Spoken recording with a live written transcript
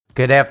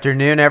Good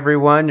afternoon,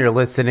 everyone. You're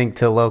listening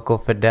to Local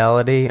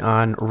Fidelity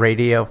on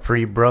Radio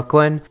Free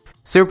Brooklyn.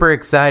 Super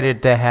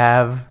excited to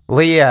have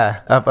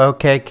Leah of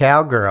OK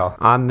Cowgirl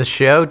on the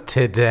show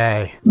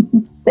today.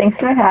 Thanks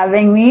for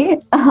having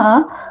me.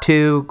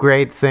 Two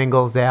great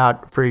singles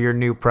out for your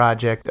new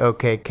project,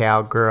 OK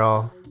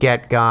Cowgirl.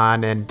 Get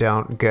Gone and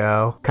Don't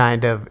Go.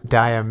 Kind of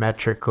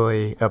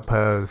diametrically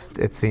opposed,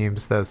 it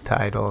seems, those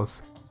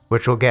titles,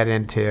 which we'll get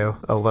into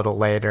a little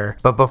later.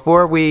 But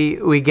before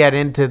we get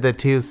into the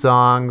two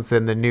songs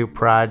and the new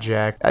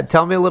project,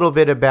 tell me a little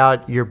bit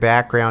about your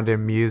background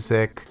in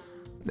music.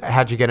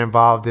 How'd you get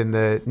involved in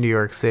the New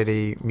York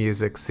City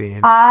music scene?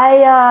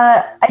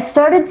 I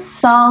started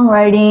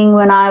songwriting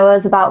when I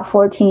was about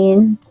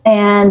 14,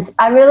 and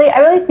I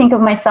really think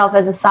of myself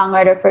as a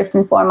songwriter first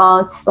and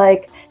foremost.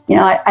 Like, you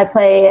know, I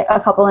play a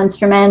couple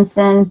instruments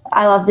and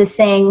I love to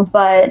sing,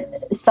 but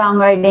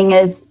songwriting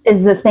is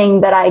the thing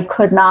that I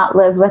could not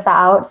live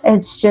without.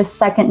 It's just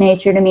second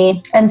nature to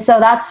me. And so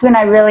that's when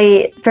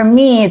for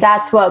me,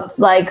 that's what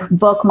like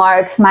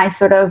bookmarks my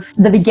sort of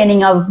the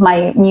beginning of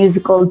my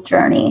musical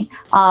journey.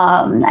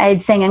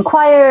 I'd sang in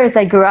choirs.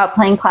 I grew up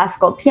playing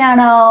classical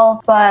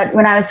piano, but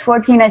when I was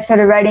 14, I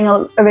started writing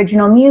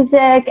original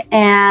music,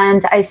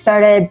 and I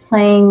started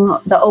playing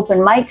the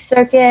open mic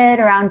circuit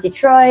around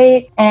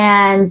Detroit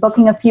and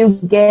booking a few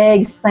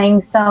gigs,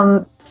 playing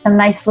some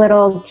nice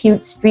little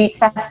cute street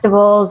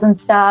festivals and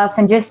stuff,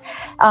 and just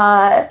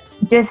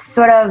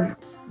sort of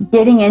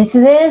getting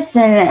into this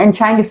and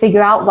trying to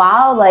figure out,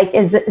 wow, like,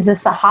 is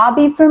this a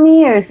hobby for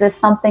me, or is this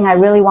something I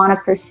really want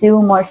to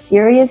pursue more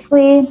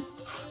seriously?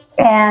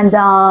 And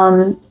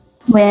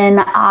when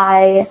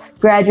I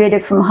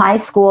graduated from high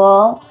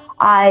school,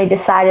 I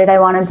decided I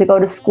wanted to go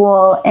to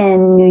school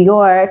in New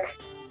York,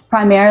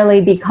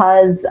 primarily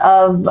because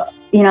of,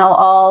 you know,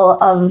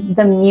 all of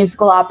the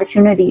musical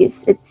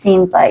opportunities it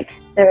seemed like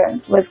there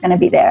was going to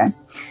be there.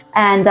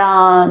 And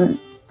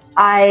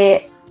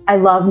I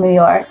love New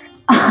York.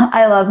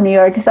 I love New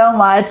York so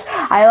much.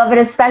 I love it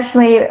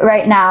especially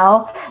right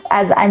now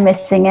as I'm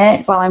missing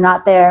it while I'm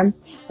not there.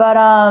 But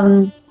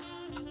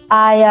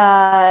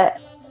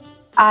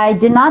I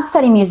did not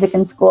study music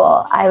in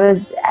school. I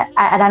was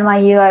at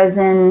NYU. I was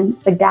in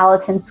the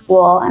Gallatin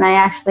School, and I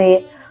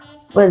actually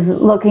was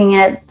looking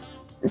at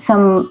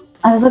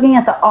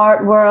the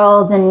art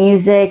world and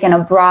music in a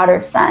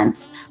broader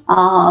sense,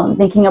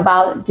 thinking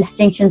about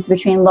distinctions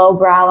between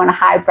lowbrow and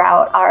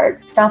highbrow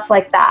art, stuff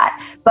like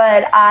that.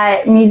 But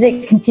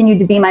music continued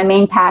to be my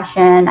main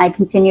passion. I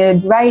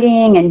continued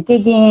writing and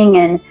gigging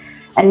and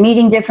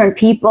meeting different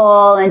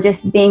people and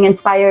just being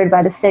inspired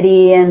by the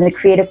city and the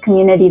creative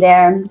community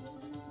there.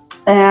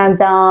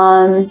 And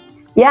I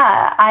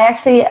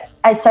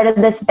started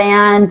this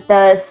band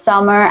the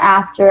summer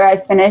after I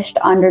finished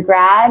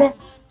undergrad.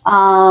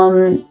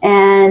 And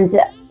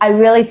I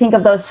really think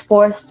of those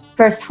first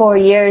 4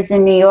 years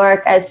in New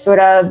York as sort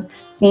of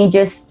me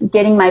just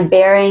getting my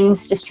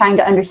bearings, just trying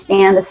to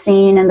understand the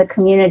scene and the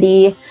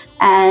community,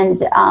 and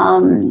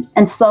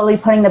slowly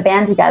putting the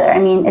band together. I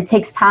mean, it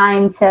takes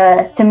time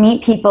to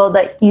meet people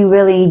that you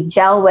really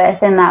gel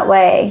with in that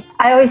way.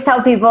 I always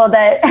tell people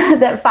that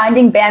that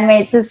finding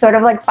bandmates is sort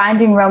of like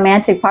finding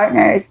romantic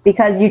partners,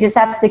 because you just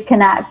have to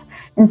connect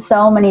in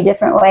so many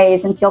different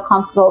ways and feel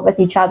comfortable with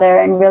each other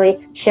and really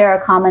share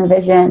a common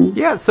vision.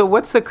 Yeah, so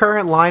what's the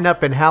current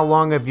lineup, and how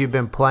long have you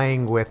been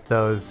playing with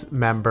those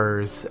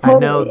members? Totally. I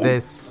know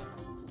this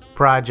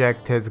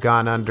project has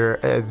gone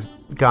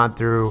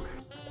through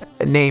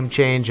a name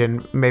change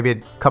and maybe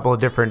a couple of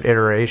different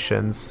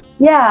iterations.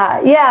 Yeah.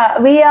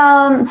 We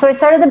so I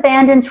started the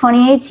band in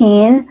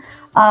 2018,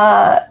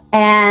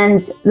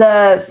 and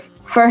the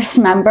first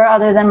member,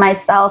 other than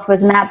myself,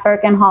 was Matt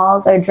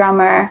Birkenhalls, our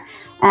drummer.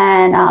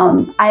 And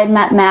I had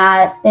met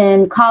Matt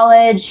in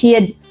college. He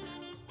had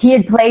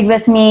played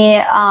with me,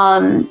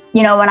 when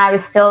I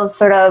was still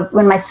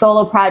when my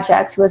solo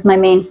project was my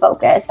main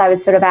focus. I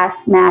would sort of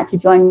ask Matt to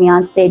join me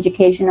on stage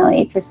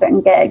occasionally for certain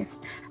gigs.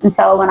 And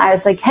so when I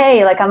was like,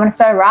 hey, like, I'm going to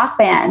start a rock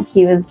band,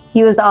 he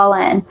was all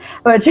in,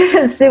 which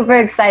was super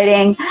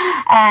exciting.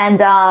 And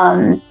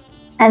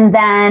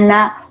then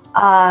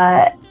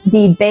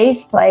the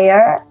bass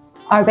player,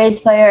 our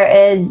bass player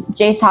is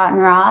Jace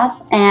Hottenroth,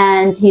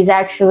 and he's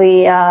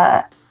actually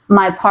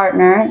my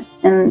partner.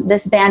 And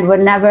this band would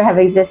never have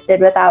existed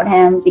without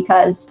him,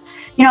 because,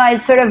 you know,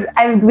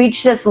 I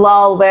reached this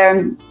lull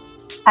where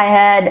I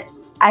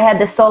had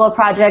this solo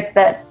project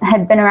that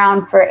had been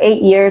around for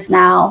 8 years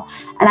now,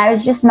 and I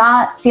was just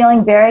not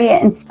feeling very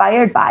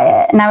inspired by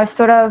it. And I was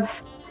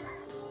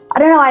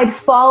I'd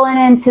fallen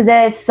into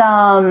this,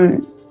 I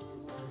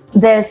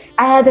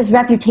had this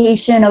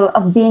reputation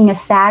of being a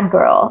sad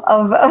girl,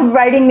 of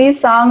writing these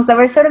songs that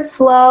were sort of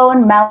slow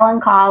and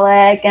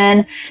melancholic,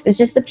 and it was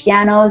just the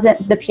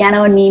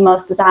piano and me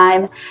most of the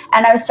time.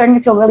 And I was starting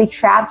to feel really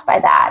trapped by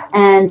that.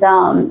 And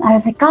I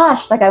was like,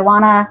 gosh, like, I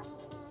want to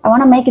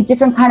make a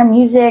different kind of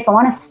music. I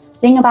want to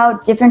sing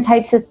about different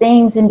types of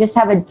things and just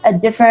have a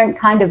different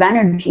kind of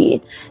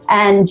energy.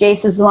 And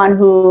Jace is the one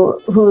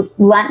who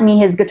lent me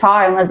his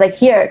guitar and was like,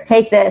 here,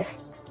 take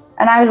this.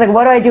 And I was like,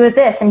 what do I do with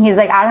this? And he's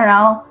like, I don't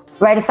know,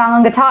 write a song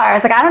on guitar. I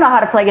was like, I don't know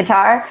how to play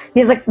guitar.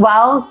 He's like,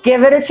 well,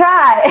 give it a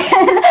try.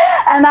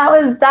 And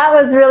that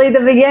was really the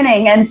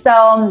beginning. And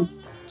so,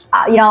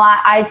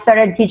 I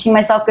started teaching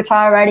myself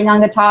guitar, writing on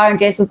guitar, and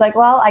Jace was like,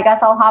 well, I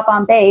guess I'll hop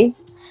on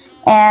bass.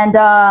 And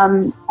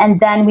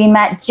then we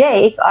met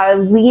Jake, our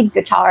lead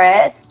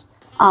guitarist,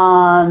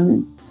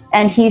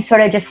 and he sort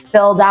of just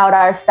filled out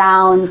our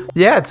sound.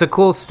 Yeah, it's a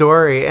cool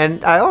story.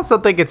 And I also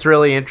think it's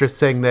really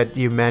interesting that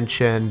you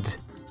mentioned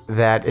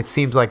that it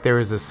seems like there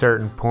was a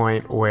certain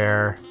point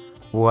where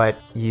what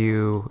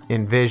you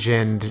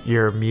envisioned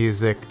your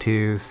music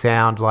to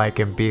sound like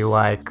and be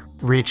like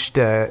reached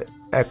a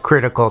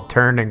critical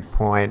turning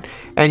point.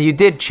 And you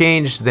did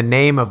change the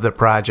name of the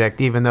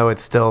project, even though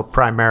it's still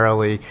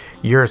primarily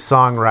your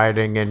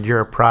songwriting and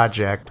your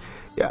project.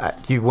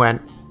 You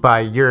went by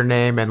your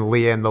name and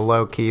Leah and the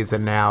Low Keys,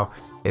 and now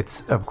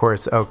it's, of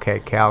course, OK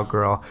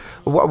Cowgirl.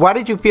 Why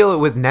did you feel it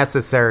was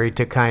necessary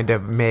to kind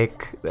of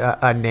make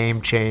a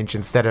name change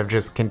instead of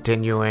just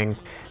continuing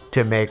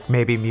to make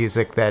maybe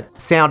music that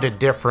sounded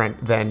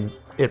different than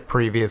it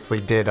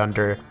previously did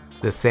under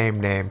the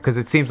same name? Because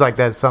it seems like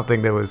that's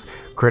something that was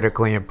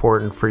critically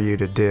important for you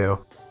to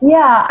do.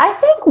 Yeah, I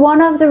think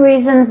one of the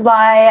reasons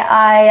why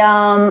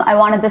I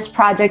wanted this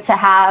project to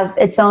have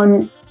its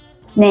own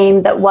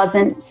name that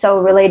wasn't so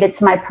related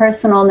to my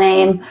personal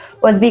name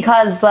was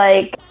because,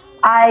 like,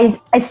 I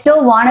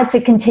still wanted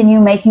to continue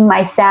making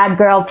my sad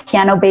girl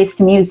piano-based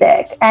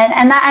music,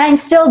 and I'm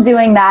still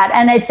doing that,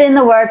 and it's in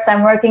the works.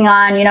 I'm working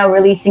on,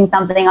 releasing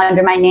something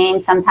under my name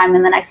sometime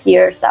in the next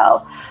year or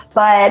so.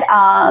 But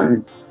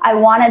I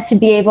wanted to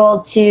be able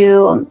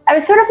to, I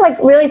was sort of like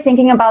really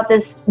thinking about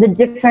the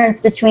difference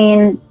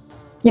between,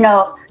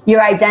 your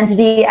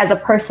identity as a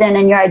person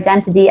and your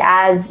identity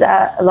as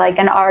like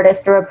an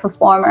artist or a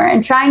performer,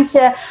 and trying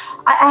to,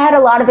 I had a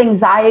lot of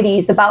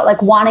anxieties about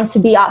like wanting to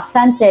be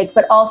authentic,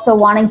 but also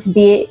wanting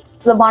to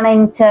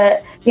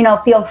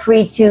feel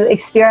free to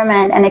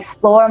experiment and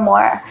explore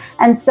more.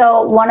 And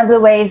so one of the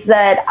ways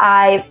that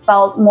I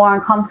felt more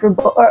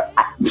uncomfortable,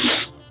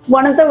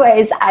 one of the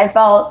ways I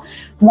felt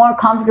more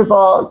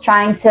comfortable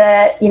trying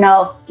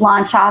to,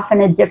 launch off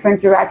in a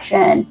different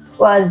direction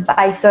was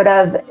by sort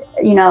of,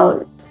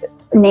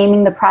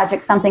 naming the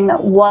project something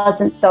that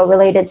wasn't so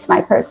related to my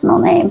personal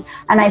name.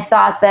 And I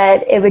thought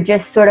that it would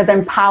just sort of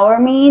empower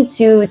me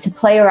to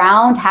play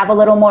around, have a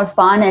little more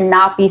fun, and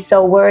not be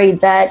so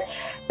worried that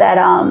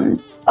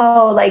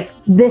like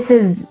this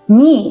is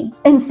me.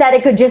 Instead,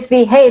 it could just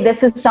be, hey,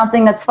 this is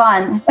something that's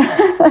fun.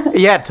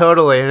 Yeah,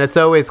 totally. And it's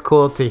always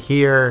cool to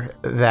hear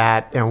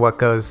that and what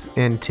goes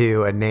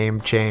into a name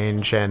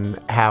change and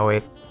how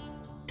it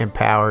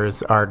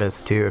empowers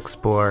artists to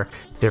explore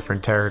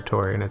different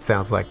territory. And it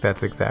sounds like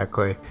that's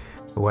exactly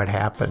what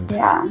happened.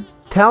 Yeah.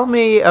 Tell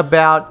me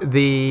about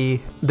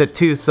the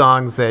two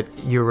songs that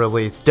you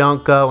released,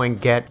 Don't Go and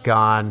Get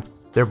Gone.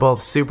 They're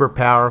both super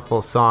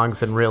powerful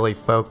songs and really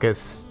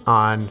focus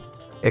on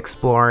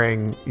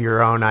exploring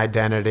your own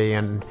identity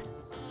and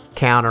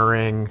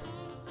countering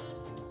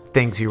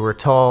things you were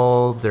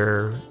told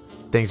or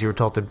things you were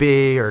told to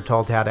be or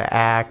told how to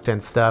act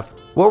and stuff.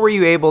 What were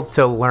you able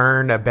to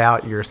learn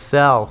about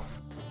yourself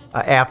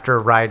after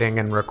writing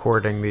and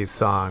recording these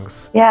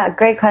songs? Yeah,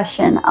 great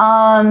question.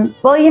 Well,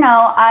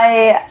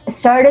 I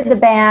started the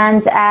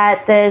band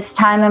at this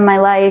time in my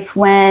life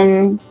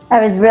when I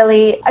was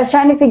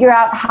trying to figure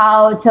out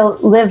how to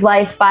live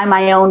life by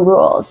my own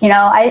rules.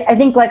 I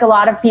think like a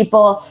lot of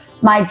people,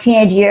 my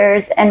teenage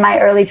years and my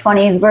early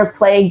 20s were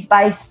plagued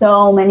by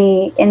so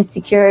many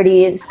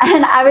insecurities.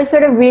 And I was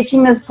sort of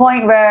reaching this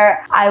point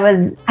where I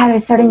was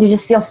starting to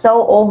just feel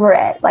so over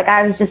it. Like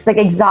I was just like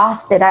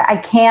exhausted. I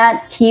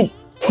can't keep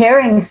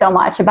caring so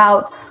much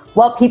about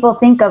what people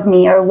think of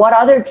me or what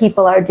other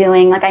people are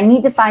doing. Like I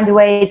need to find a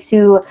way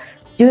to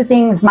do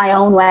things my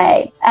own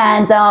way.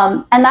 And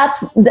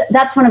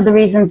that's one of the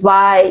reasons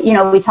why,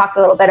 we talked a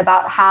little bit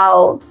about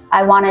how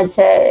I wanted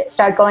to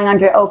start going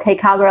under OK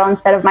Cowgirl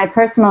instead of my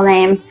personal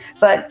name.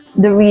 But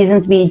the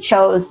reasons we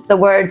chose the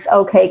words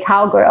OK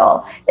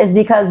Cowgirl is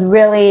because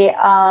really,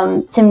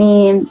 to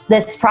me,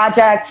 this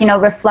project,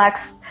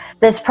 reflects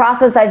this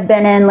process I've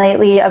been in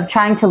lately of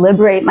trying to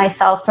liberate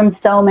myself from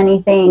so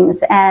many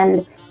things.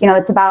 And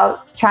it's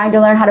about trying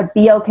to learn how to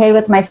be okay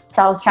with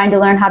myself, trying to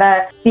learn how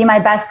to be my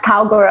best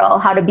cowgirl,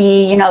 how to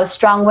be,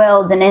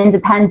 strong-willed and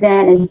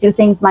independent and do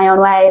things my own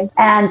way.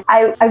 And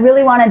I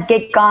really wanted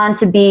Get Gone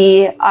to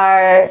be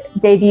our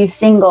debut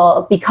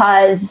single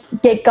because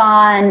Get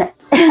Gone,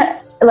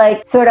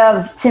 like sort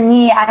of, to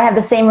me, I have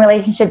the same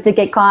relationship to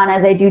Get Gone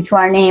as I do to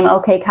our name,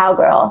 OK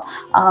Cowgirl.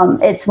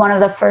 It's one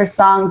of the first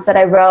songs that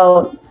I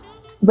wrote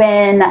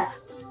when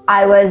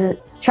I was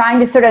trying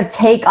to sort of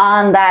take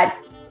on that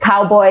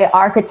cowboy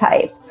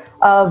archetype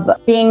of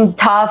being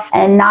tough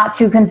and not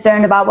too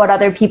concerned about what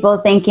other people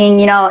are thinking.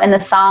 In the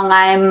song,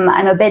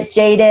 I'm a bit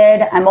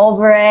jaded. I'm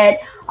over it.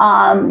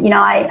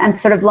 I'm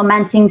sort of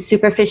lamenting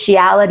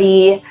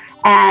superficiality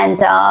and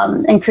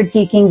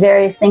critiquing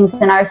various things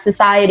in our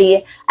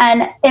society.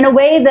 And in a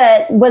way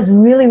that was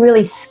really,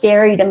 really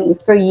scary to me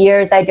for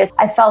years,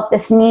 I felt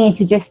this need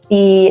to just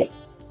be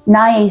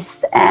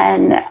nice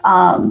and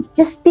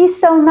just be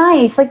so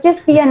nice. Like,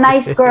 just be a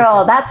nice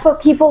girl. That's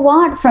what people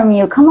want from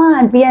you. Come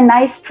on, be a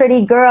nice,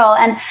 pretty girl.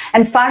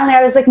 And finally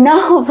I was like,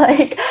 no,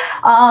 like,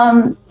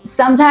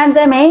 sometimes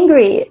I'm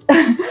angry.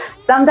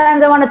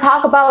 Sometimes I want to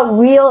talk about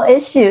real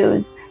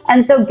issues.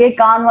 And so Get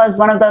Gone was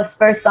one of those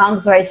first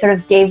songs where I sort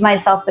of gave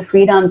myself the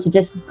freedom to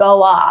just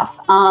go off.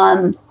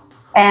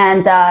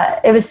 And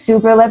it was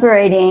super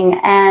liberating.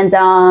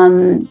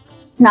 And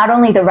not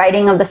only the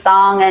writing of the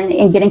song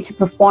and getting to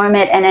perform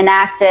it and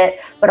enact it,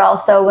 but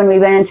also when we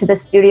went into the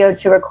studio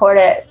to record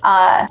it,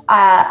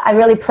 I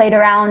really played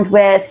around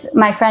with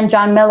my friend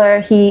John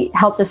Miller. He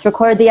helped us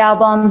record the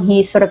album.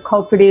 He sort of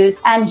co-produced,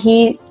 and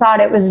he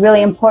thought it was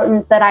really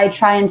important that I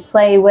try and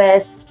play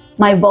with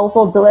my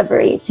vocal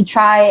delivery to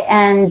try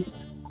and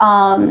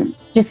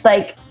just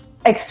like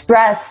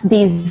express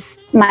this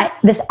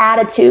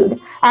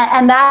attitude.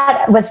 And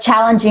that was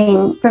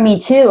challenging for me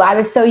too. I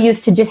was so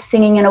used to just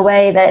singing in a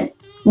way that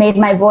made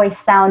my voice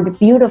sound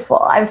beautiful.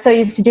 I was so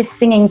used to just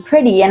singing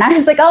pretty. And I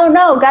was like, oh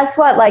no, guess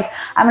what? Like,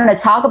 I'm going to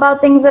talk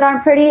about things that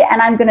aren't pretty,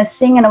 and I'm going to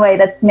sing in a way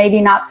that's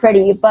maybe not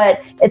pretty,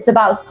 but it's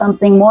about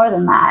something more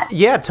than that.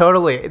 Yeah,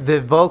 totally.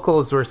 The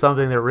vocals were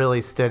something that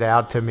really stood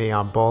out to me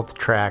on both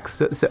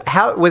tracks. So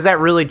how was that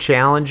really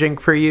challenging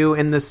for you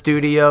in the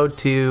studio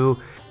to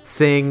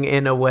sing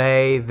in a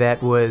way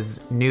that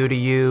was new to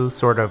you,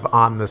 sort of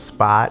on the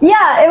spot?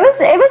 Yeah, it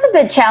was a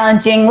bit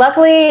challenging.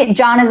 Luckily,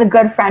 John is a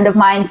good friend of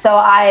mine, so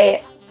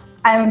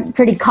I'm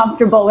pretty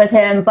comfortable with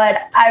him. But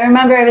I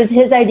remember it was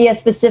his idea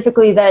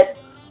specifically that,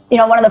 you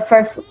know, one of the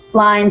first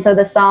lines of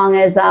the song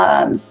is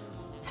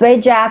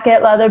suede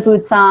jacket, leather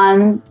boots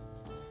on,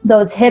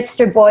 those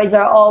hipster boys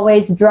are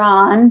always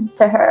drawn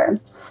to her.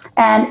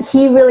 And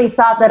he really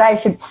thought that I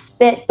should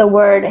spit the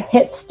word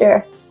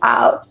hipster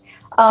out.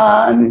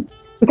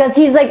 Because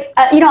he's like,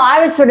 I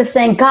was sort of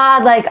saying,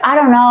 God, like, I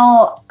don't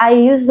know, I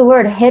use the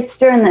word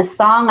hipster in this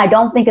song. I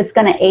don't think it's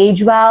going to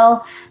age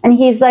well. And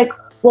he's like,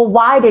 well,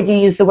 why did you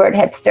use the word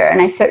hipster? And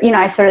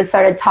I sort of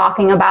started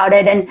talking about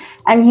it.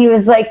 And he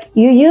was like,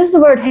 you use the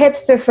word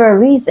hipster for a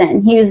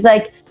reason. He was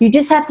like, you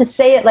just have to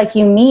say it like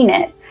you mean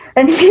it.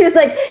 And he was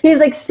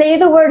like, say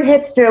the word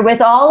hipster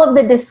with all of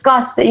the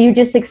disgust that you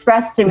just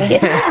expressed to me.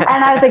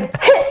 And I was like,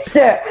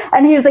 hipster.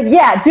 And he was like,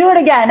 yeah, do it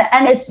again.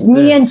 And it's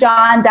me and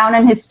John down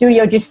in his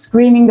studio just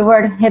screaming the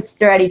word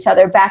hipster at each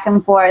other back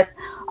and forth.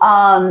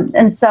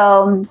 And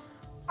so,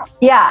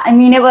 yeah, I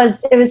mean, it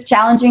was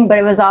challenging, but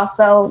it was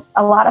also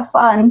a lot of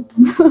fun.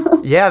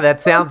 Yeah,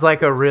 that sounds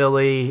like a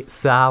really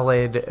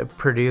solid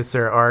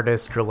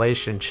producer-artist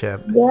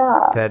relationship.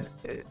 Yeah. That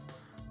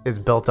is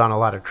built on a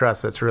lot of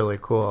trust. That's really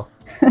cool.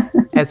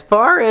 As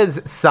far as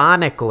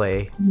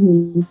sonically,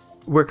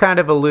 we're kind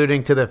of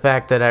alluding to the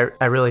fact that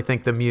I really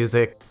think the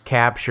music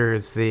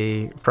captures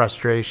the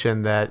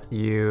frustration that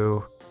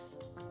you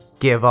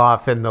give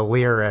off in the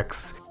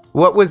lyrics.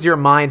 What was your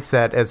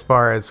mindset as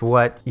far as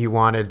what you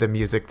wanted the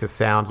music to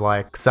sound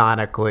like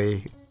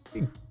sonically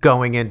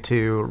going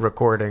into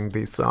recording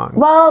these songs?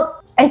 Well,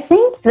 I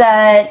think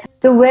that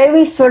the way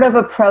we sort of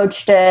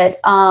approached it,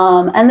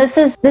 and this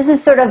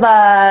is sort of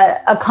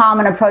a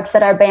common approach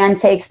that our band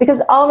takes,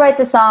 because I'll write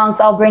the songs,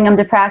 I'll bring them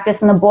to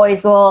practice, and the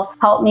boys will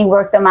help me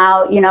work them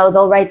out. You know,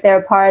 they'll write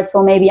their parts,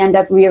 we'll maybe end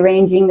up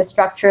rearranging the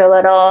structure a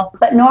little.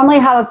 But normally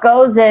how it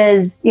goes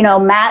is, you know,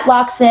 Matt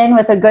locks in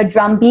with a good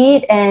drum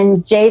beat,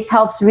 and Jace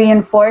helps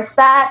reinforce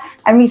that.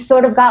 And we've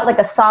sort of got like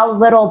a solid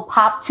little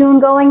pop tune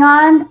going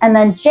on. And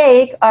then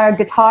Jake, our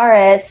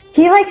guitarist,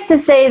 he likes to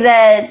say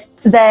that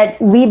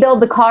we build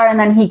the car and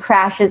then he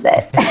crashes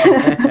it.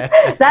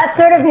 That's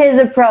sort of his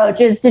approach,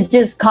 is to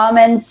just come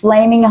in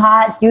flaming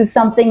hot, do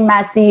something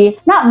messy.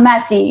 Not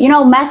messy, you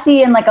know,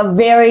 messy in like a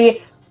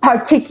very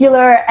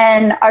particular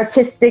and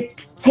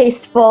artistic,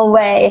 tasteful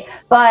way.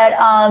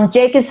 But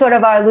Jake is sort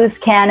of our loose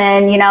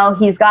cannon. You know,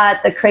 he's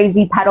got the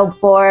crazy pedal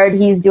board,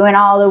 he's doing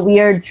all the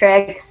weird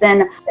tricks,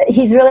 and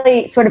he's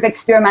really sort of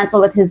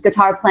experimental with his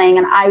guitar playing,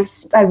 and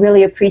I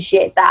really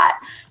appreciate that.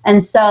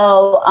 And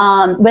so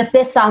with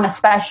this song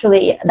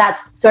especially,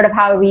 that's sort of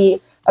how we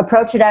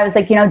approach it. I was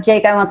like, you know,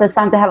 Jake, I want this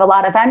song to have a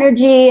lot of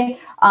energy.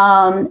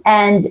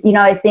 And, you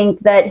know, I think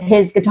that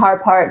his guitar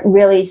part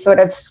really sort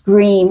of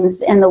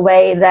screams in the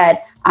way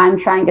that I'm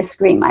trying to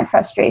scream my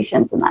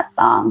frustrations in that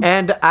song.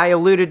 And I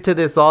alluded to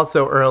this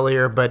also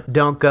earlier, but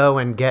Don't Go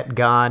and Get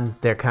Gone,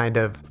 they're kind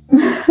of,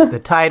 the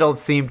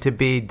titles seem to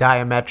be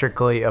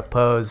diametrically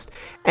opposed.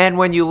 And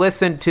when you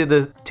listen to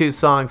the two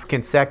songs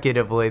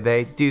consecutively,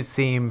 they do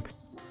seem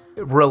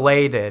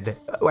related.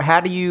 How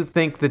do you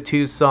think the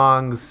two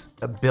songs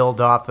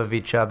build off of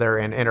each other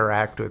and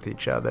interact with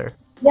each other?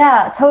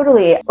 Yeah,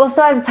 totally. Well,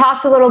 so I've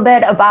talked a little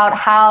bit about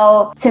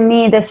how, to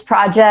me, this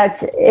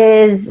project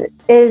is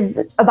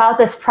about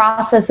this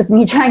process of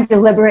me trying to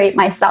liberate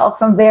myself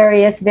from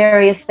various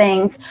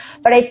things.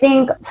 But I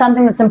think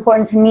something that's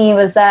important to me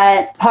was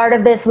that part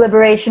of this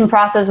liberation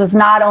process was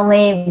not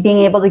only being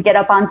able to get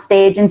up on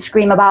stage and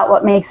scream about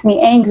what makes me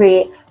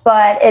angry,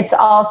 but it's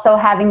also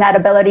having that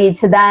ability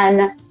to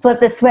then flip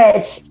the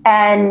switch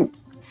and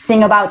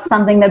sing about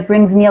something that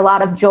brings me a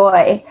lot of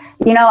joy.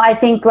 You know, I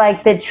think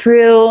like the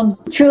true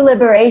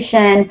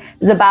liberation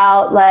is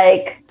about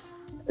like,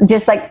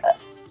 just like,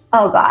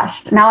 oh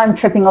gosh, now I'm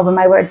tripping over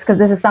my words because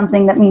this is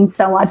something that means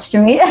so much to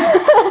me.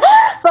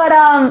 But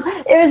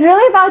it was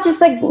really about just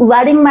like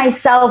letting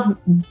myself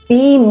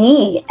be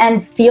me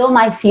and feel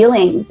my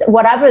feelings,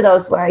 whatever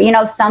those were. You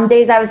know, some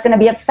days I was going to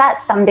be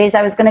upset, some days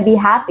I was going to be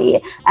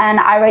happy. And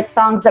I write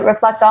songs that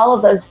reflect all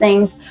of those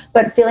things,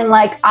 but feeling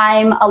like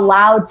I'm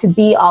allowed to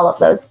be all of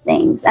those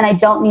things. And I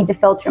don't need to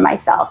filter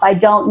myself. I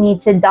don't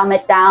need to dumb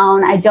it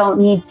down. I don't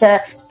need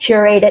to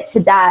curate it to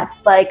death.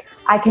 Like,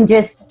 I can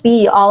just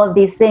be all of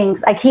these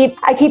things. I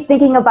keep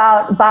thinking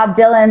about Bob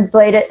Dylan's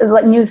latest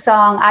new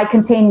song, I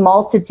Contain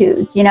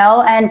Multitudes, you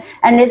know, and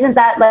isn't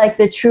that like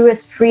the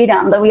truest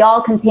freedom, that we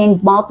all contain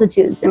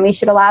multitudes, and we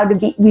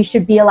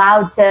should be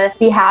allowed to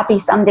be happy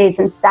some days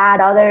and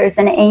sad others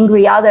and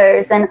angry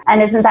others, and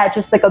isn't that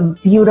just like a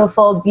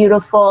beautiful,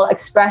 beautiful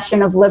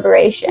expression of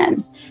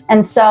liberation?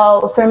 And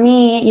so for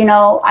me, you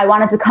know, I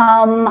wanted to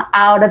come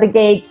out of the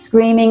gate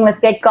screaming with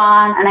Get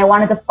Gone, and I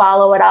wanted to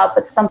follow it up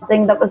with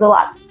something that was a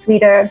lot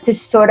sweeter, to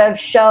sort of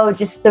show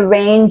just the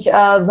range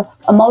of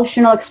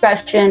emotional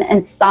expression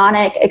and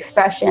sonic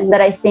expression that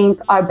I think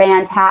our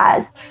band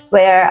has,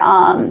 where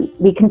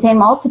we contain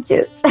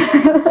multitudes.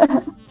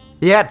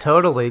 Yeah,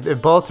 totally. They're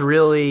both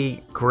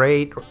really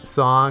great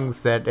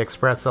songs that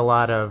express a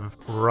lot of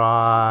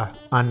raw,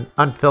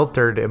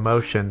 unfiltered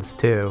emotions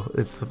too.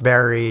 It's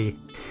very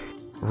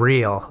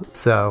real,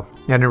 so,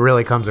 and it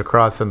really comes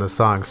across in the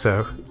song,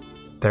 so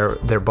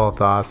they're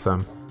both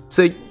awesome.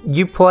 So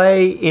you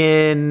play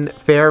in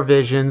Fair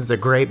Visions, a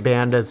great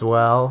band as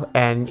well,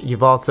 and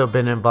you've also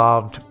been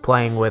involved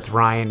playing with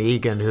Ryan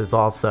Egan, who's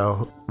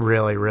also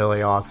really,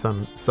 really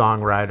awesome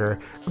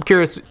songwriter. I'm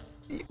curious,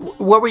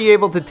 what were you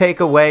able to take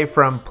away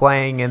from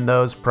playing in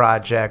those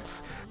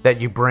projects that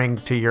you bring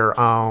to your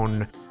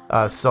own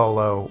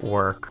solo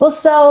work? Well,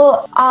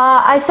 so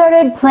I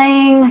started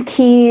playing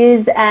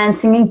keys and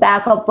singing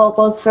backup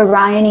vocals for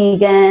Ryan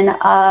Egan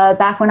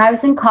back when I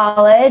was in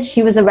college.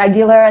 He was a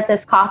regular at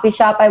this coffee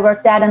shop I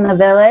worked at in the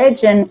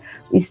Village, and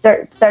we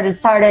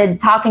started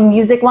talking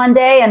music one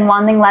day, and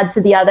one thing led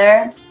to the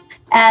other.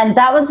 And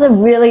that was a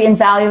really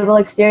invaluable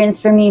experience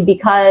for me,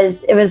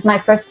 because it was my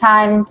first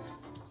time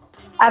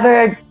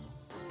ever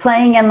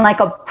playing in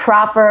like a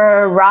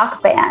proper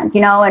rock band,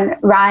 you know, and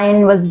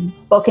Ryan was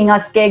booking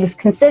us gigs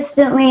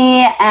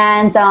consistently,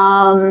 and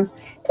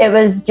it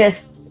was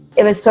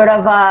sort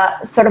of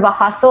a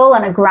hustle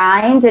and a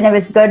grind, and it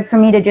was good for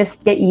me to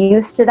just get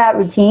used to that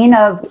routine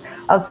of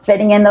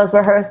fitting in those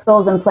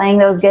rehearsals and playing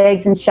those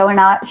gigs and showing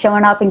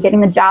up and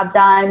getting the job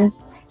done.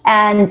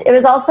 And it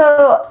was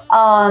also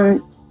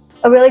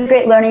a really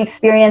great learning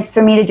experience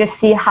for me to just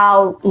see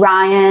how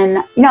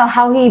Ryan, you know,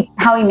 how he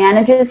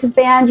manages his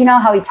band, you know,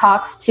 how he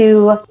talks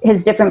to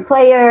his different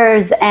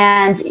players,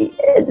 and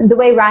the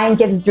way Ryan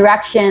gives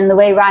direction, the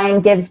way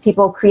Ryan gives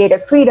people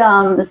creative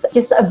freedoms.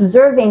 Just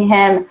observing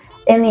him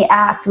in the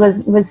act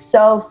was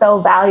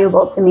so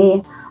valuable to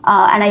me,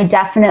 and it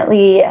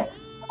definitely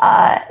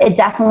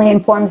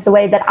informs the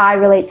way that I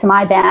relate to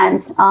my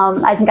band.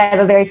 I think I have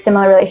a very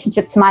similar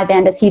relationship to my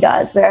band as he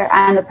does, where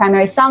I'm the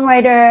primary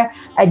songwriter.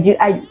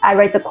 I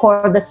write the core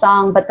of the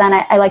song, but then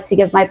I like to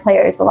give my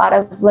players a lot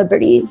of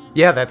liberty.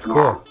 Yeah, that's cool.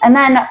 Yeah. And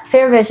then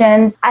Fair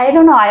Visions, I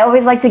don't know, I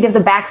always like to give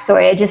the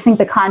backstory. I just think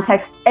the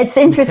context, it's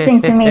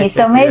interesting to me,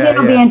 so maybe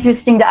it'll be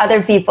interesting to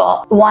other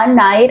people. One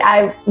night,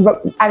 I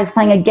was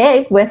playing a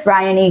gig with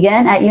Ryan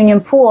Egan at Union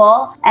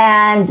Pool,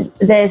 and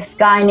this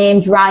guy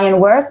named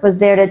Ryan Work was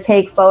there to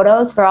take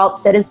photos for Alt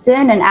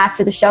Citizen, and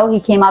after the show, he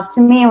came up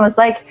to me and was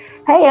like,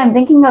 "Hey, I'm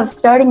thinking of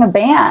starting a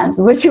band.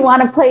 Would you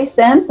want to play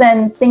synth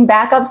and sing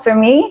backups for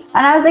me?"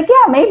 And I was like,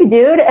 "Yeah, maybe,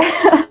 dude."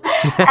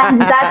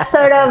 And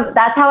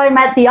that's how I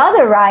met the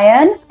other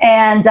Ryan.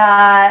 And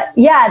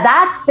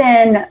that's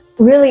been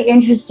really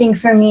interesting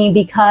for me,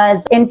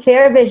 because in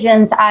Fair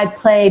Visions, I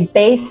play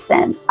bass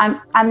synth.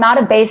 I'm not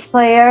a bass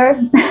player,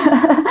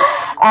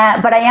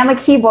 but I am a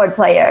keyboard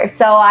player.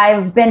 So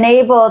I've been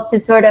able to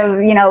sort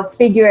of, you know,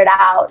 figure it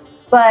out.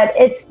 But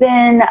it's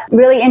been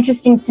really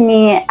interesting to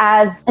me,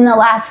 as in the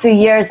last few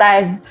years,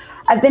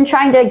 I've been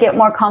trying to get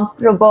more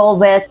comfortable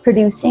with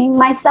producing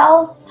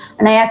myself.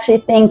 And I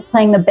actually think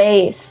playing the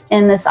bass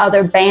in this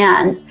other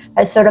band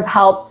has sort of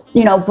helped,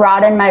 you know,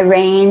 broaden my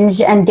range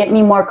and get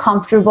me more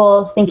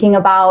comfortable thinking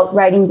about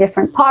writing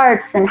different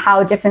parts and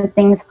how different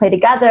things play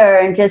together,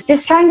 and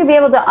just trying to be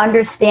able to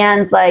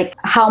understand like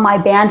how my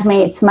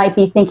bandmates might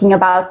be thinking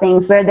about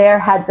things, where their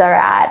heads are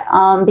at.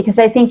 Because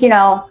I think, you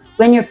know,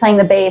 when you're playing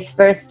the bass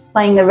versus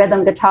playing the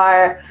rhythm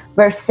guitar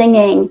versus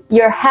singing,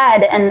 your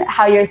head and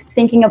how you're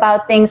thinking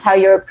about things, how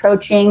you're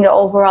approaching the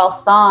overall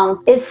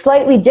song is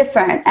slightly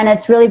different. And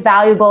it's really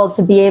valuable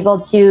to be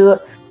able to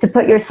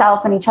put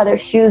yourself in each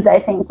other's shoes, I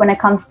think, when it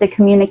comes to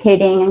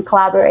communicating and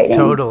collaborating.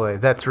 Totally.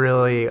 That's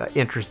really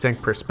interesting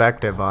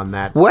perspective on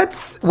that.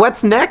 What's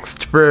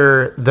next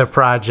for the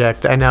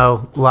project? I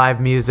know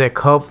live music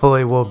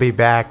hopefully will be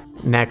back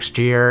next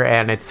year,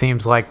 and it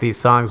seems like these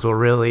songs will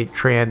really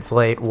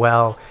translate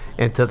well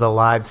into the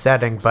live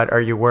setting. But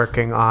are you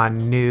working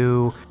on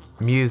new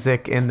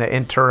music in the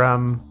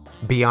interim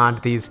beyond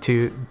these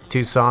two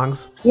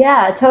songs?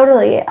 Yeah,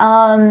 totally.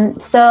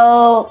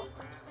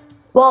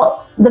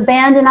 Well, the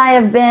band and I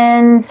have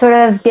been sort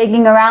of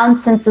gigging around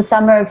since the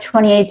summer of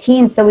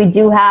 2018, so we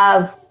do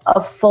have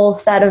a full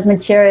set of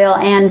material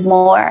and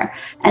more.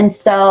 And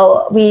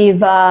so we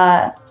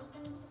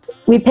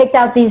picked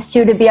out these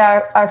two to be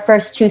our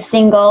first two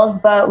singles,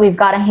 but we've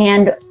got a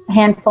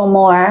handful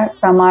more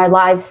from our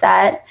live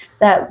set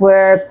that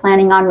we're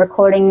planning on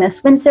recording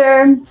this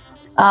winter.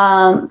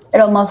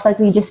 It'll most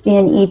likely just be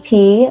an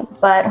EP,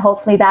 but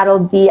hopefully that'll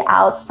be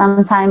out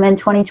sometime in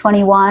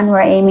 2021.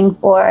 We're aiming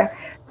for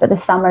the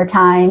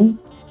summertime.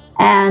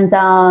 And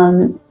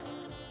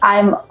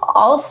I'm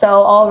also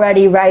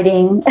already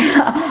writing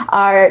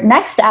our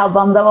next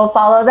album that will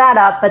follow that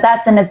up, but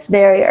that's in its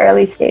very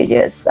early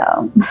stages.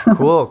 So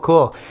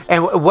Cool.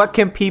 And what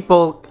can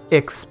people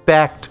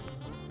expect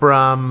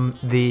from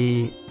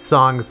the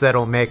songs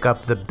that'll make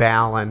up the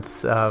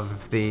balance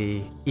of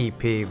the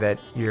EP that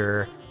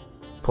you're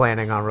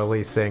planning on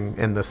releasing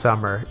in the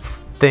summer?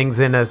 Things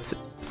in a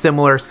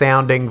similar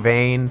sounding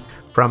vein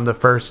from the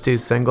first two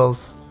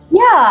singles?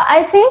 Yeah,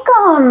 I think,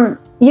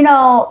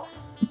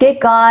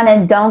 Get Gone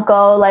and Don't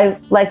Go,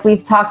 like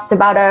we've talked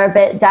about, are a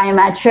bit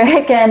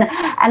diametric. And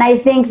I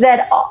think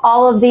that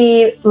all of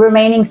the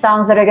remaining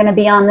songs that are going to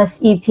be on this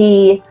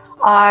EP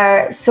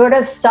are sort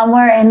of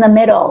somewhere in the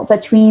middle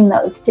between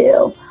those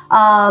two.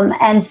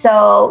 And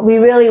so we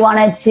really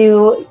wanted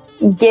to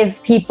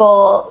give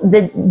people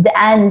the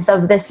ends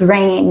of this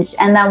range,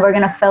 and then we're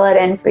going to fill it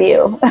in for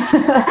you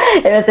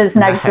with this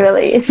next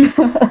release.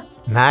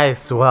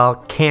 Nice. Well,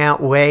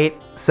 can't wait.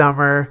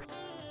 Summer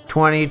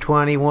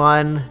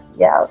 2021.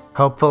 Yeah.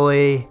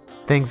 Hopefully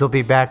things will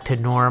be back to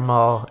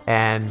normal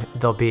and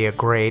there'll be a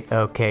great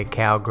OK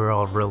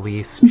Cowgirl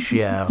release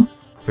show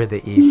for the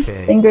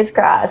EP. Fingers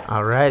crossed.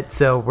 All right,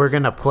 so we're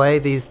going to play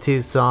these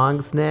two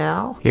songs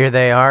now. Here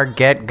they are,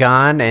 Get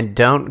Gone and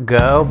Don't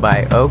Go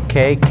by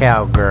OK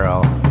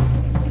Cowgirl.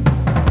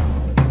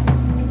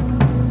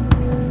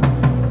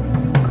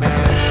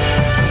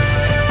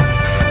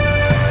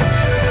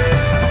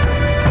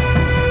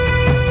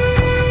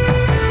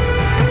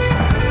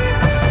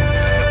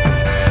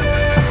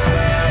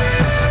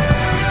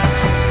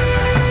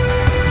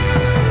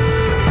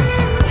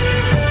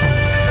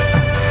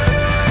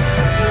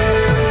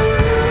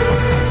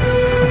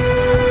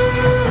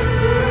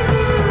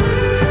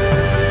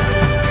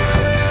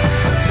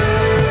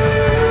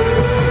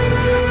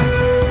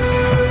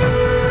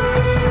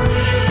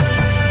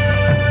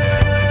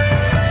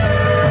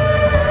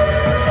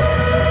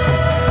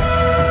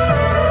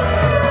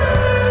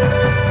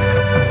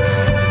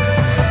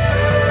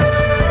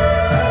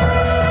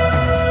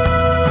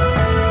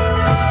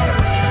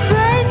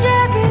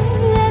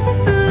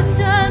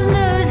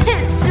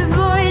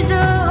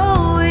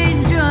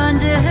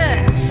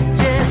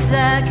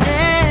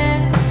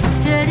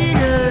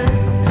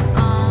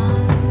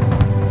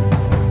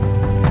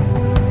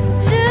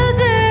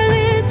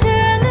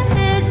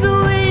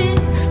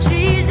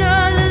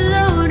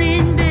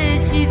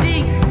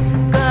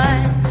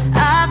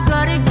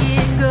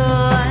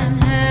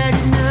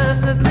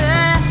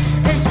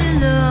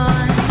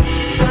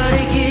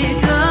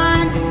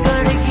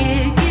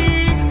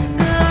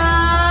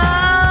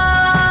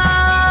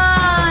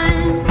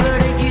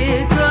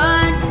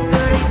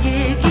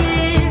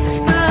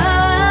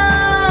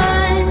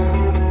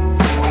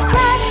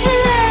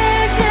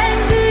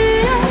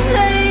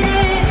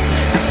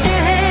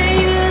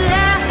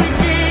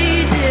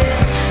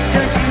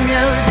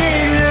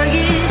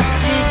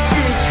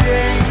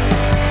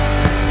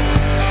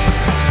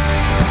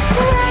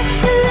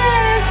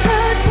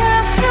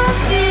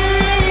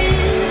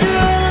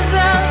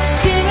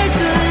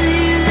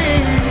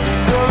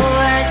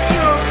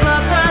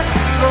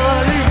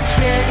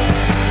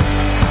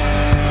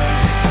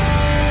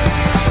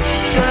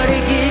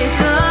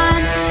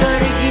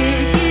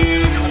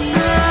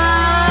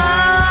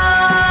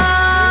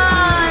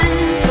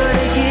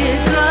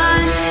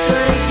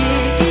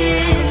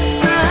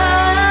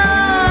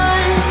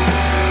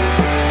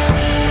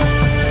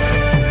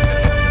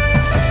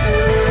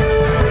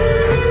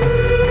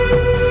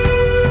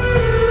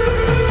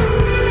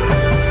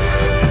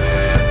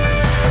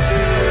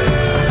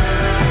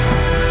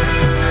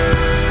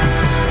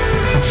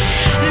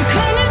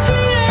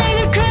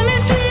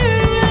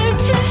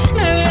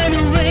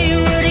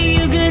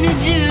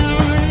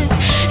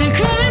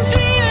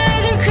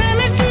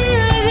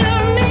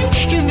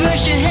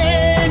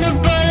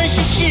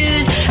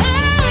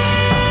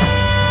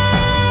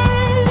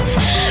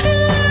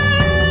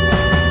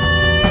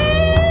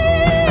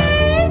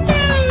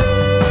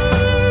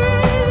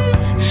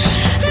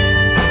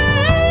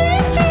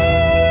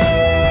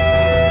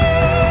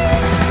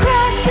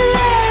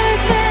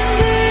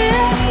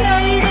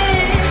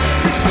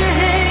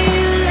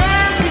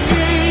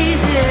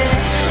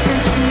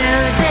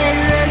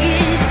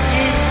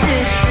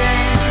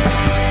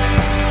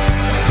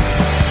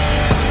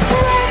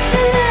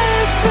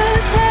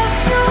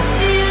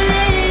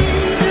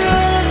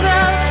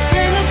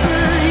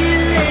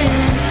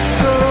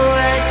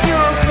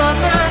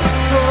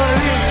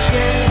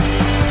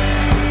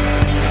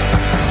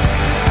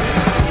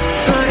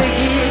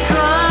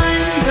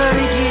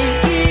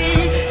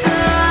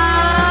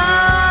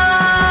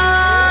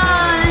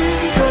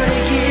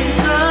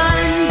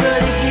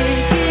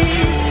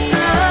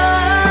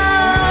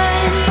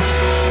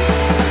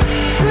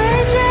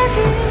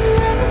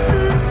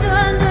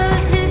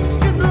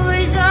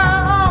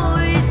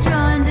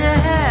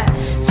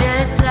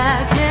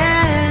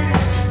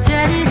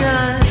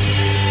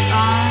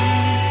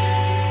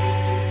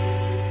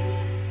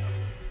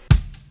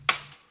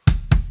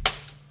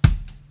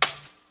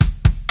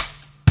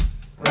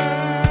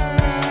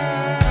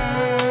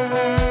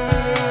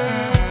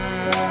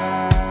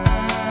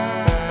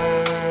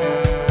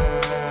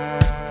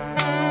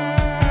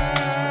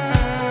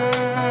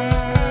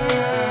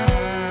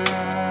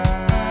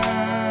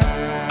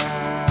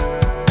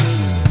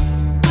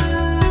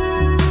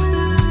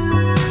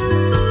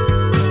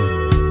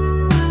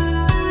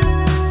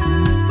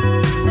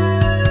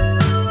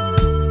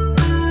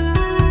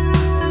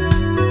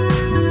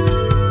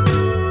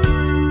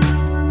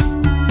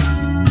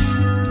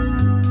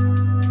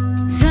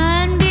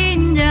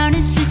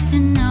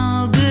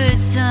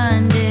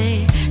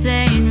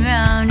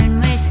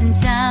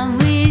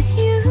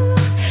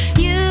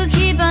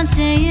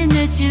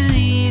 that you're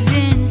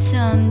leaving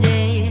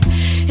someday.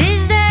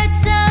 Is that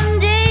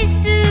someday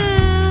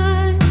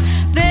soon?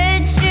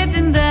 Beds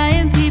tripping by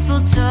and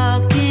people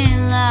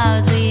talking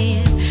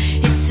loudly.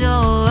 It's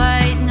all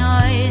white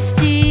noise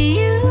to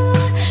you.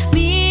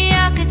 Me,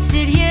 I could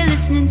sit here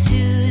listening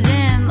to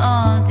them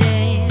all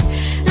day.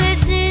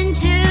 Listen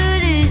to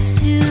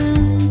this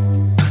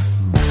tune.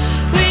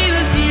 We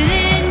were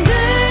feeling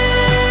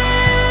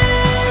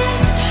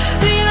good.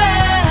 We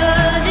were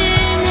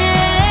holding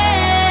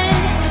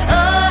hands.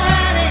 Oh,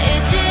 how the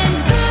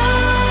itching's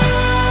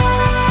gone.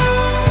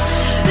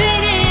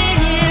 When it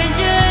hears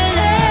your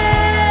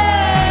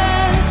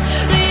laugh.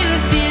 We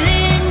were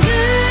feeling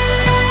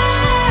good.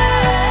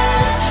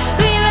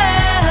 We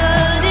were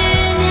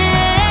holding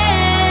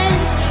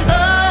hands.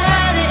 Oh,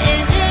 how the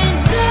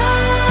itching's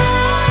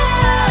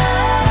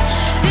gone.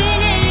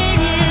 When it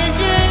hears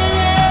your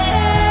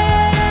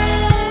laugh.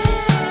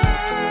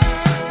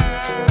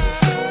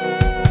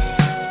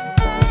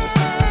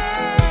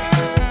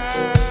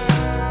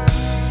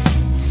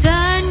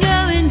 Sun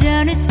going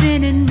down, it's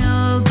been a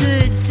no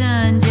good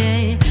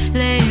Sunday.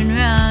 Laying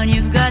round,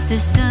 you've got the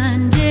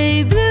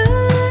Sunday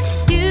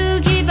blues. You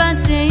keep on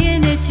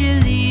saying that you're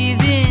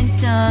leaving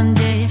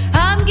someday.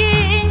 I'm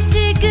getting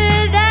sick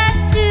of that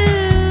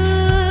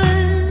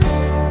tune.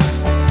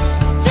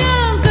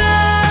 Don't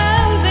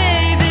go,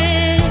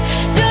 baby.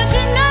 Don't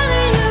you know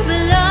that you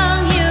belong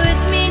here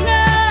with me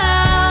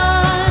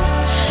now?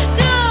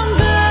 Don't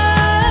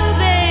go,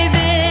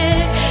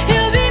 baby.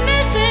 You'll be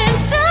missing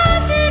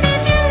something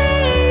if you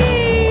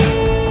leave.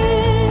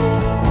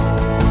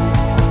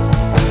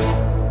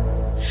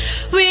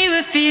 We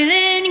were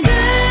feeling good.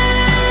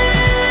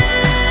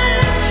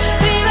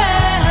 We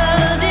were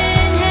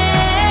holding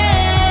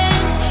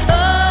hands.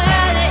 Oh,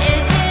 how the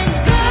itching's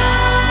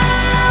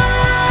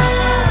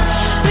gone.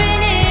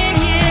 When it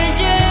hears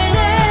your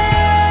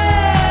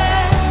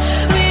laugh.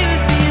 We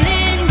were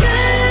feeling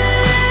good.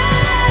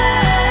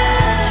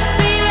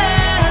 We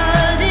were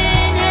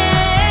holding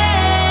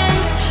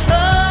hands.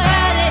 Oh,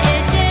 how the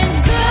itching's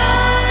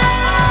gone.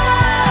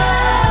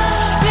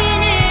 When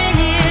it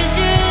hears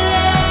your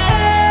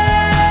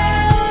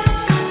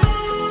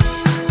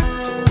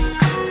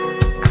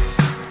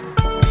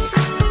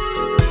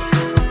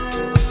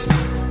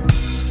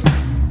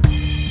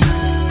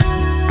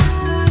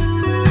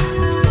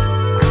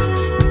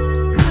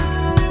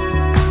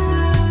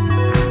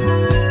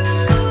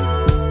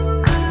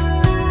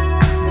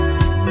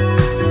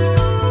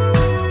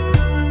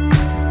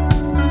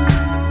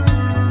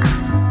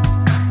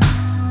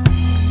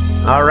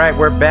All right,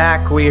 we're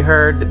back. We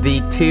heard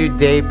the 2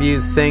 debut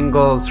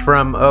singles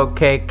from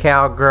OK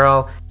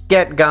Cowgirl,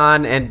 Get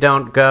Gone and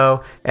Don't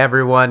Go.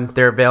 Everyone,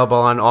 they're available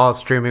on all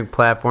streaming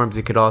platforms.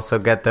 You could also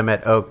get them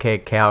at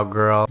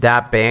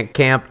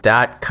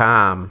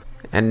okcowgirl.bandcamp.com.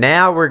 And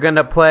now we're going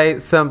to play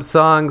some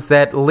songs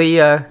that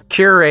Leah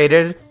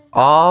curated,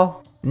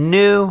 all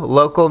new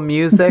local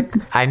music.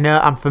 I know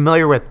I'm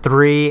familiar with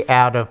 3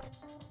 out of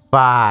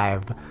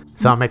 5,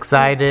 so I'm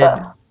excited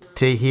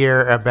to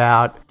hear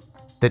about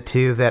the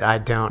 2 that I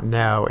don't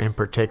know in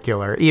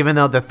particular, even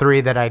though the 3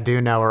 that I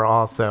do know are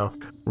also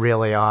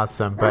really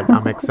awesome. But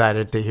I'm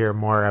excited to hear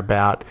more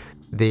about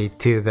the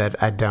 2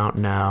 that I don't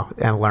know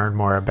and learn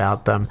more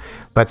about them.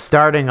 But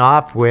starting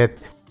off with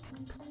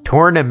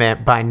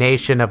Tournament by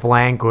Nation of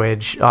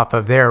Language off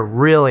of their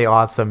really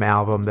awesome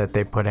album that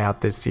they put out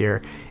this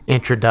year,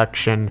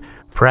 Introduction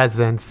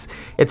Presence.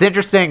 It's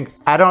interesting.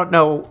 I don't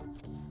know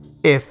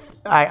if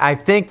I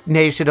think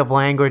Nation of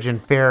Language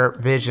and Fair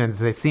Visions,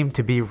 they seem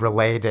to be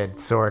related,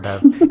 sort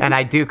of. And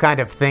I do kind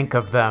of think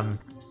of them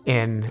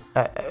in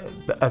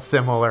a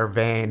similar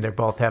vein. They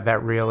both have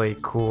that really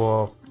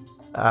cool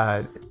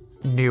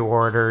New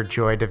Order,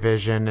 Joy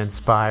Division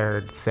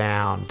inspired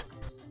sound.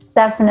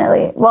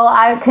 Definitely. Well,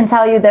 I can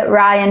tell you that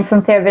Ryan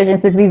from Fair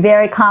Visions would be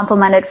very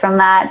complimented from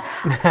that.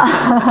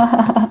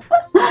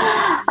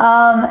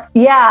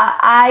 Yeah,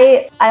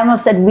 I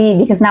almost said we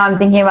because now I'm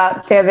thinking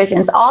about Fair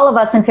Visions. All of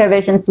us in Fair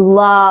Visions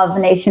love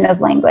Nation of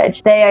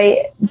Language.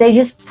 They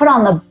just put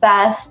on the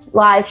best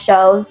live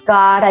shows.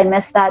 God, I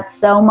miss that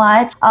so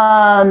much.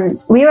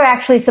 We were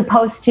actually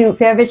supposed to,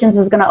 Fair Visions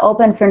was going to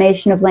open for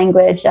Nation of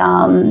Language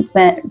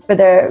for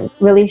their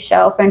release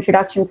show for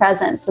Introduction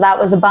Present. So that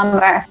was a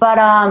bummer. But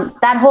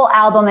that whole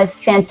album is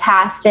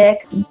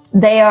fantastic.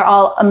 They are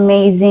all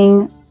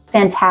amazing,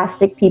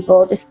 fantastic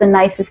people, just the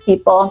nicest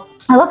people.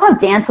 I love how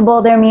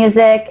danceable their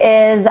music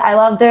is. I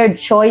love their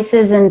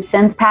choices and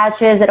synth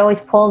patches. It always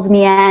pulls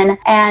me in.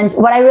 And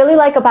what I really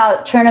like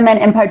about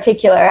Tournament in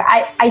particular,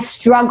 I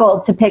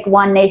struggled to pick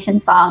one Nation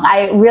song.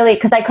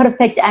 Because I could have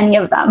picked any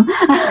of them.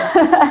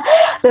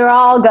 They're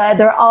all good.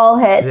 They're all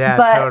hits. Yeah,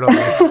 but, totally.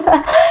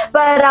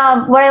 But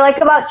what I like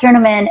about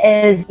Tournament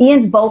is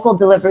Ian's vocal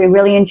delivery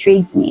really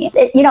intrigues me.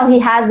 He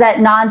has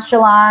that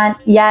nonchalant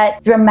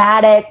yet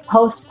dramatic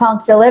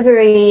post-punk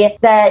delivery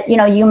that,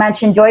 you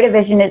mentioned Joy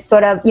Division. It's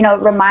sort of,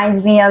 it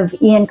reminds me of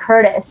Ian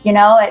Curtis,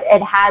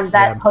 it has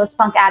that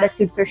post-punk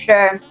attitude for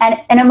sure.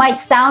 And it might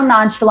sound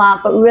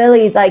nonchalant, but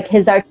really like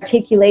his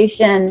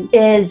articulation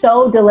is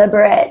so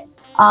deliberate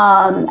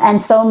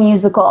and so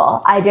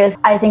musical. I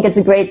think it's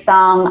a great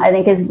song. I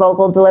think his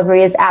vocal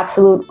delivery is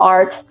absolute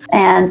art,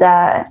 and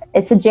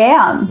it's a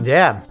jam.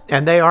 Yeah,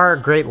 and they are a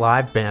great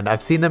live band.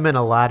 I've seen them in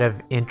a lot of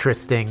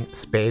interesting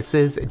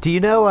spaces. Do you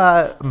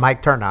know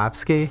Mike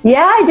Tarnowski?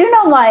 Yeah, I do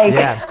know Mike.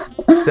 Yeah.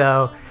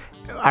 So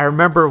I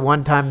remember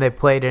one time they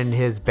played in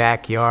his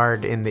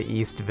backyard in the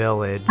East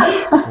Village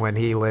when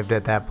he lived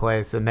at that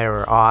place, and they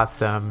were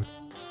awesome.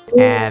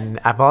 And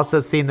I've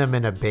also seen them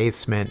in a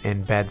basement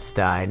in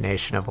Bed-Stuy,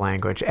 Nation of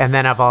Language. And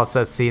then I've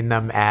also seen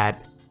them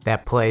at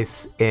that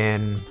place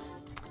in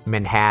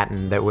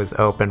Manhattan that was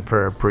open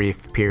for a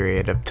brief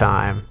period of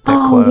time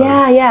that closed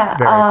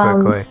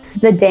very quickly.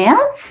 The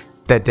Dance?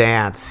 The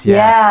Dance,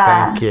 yes,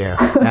 thank you.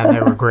 And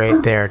they were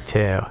great there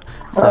too.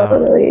 So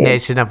Totally.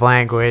 Nation of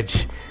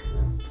Language,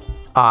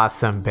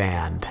 awesome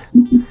band.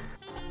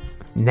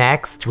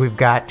 Next, we've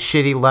got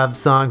Shitty Love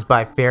Songs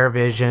by Fair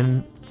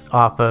Vision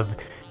off of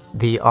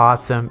the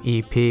awesome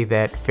EP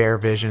that Fair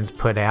Visions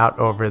put out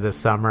over the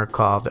summer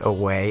called A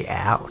Way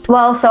Out.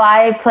 Well, so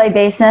I play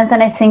bass synth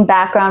and I sing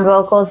background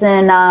vocals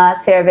in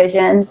Fair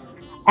Visions.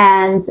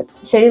 And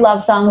Shitty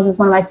Love Songs is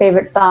one of my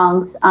favorite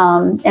songs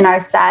in our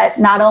set,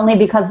 not only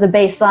because the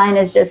bass line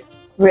is just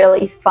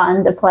really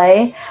fun to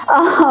play,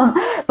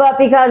 but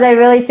because I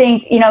really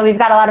think, we've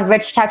got a lot of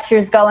rich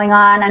textures going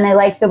on, and I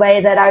like the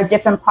way that our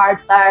different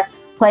parts are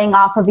playing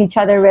off of each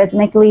other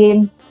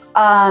rhythmically.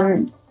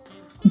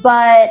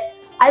 But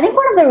I think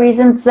one of the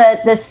reasons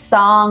that this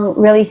song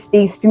really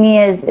speaks to me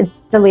is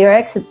it's the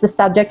lyrics, it's the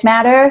subject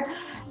matter.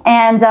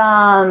 And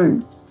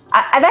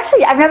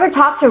I've never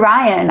talked to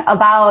Ryan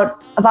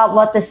about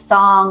what this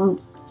song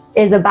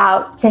is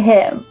about to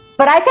him,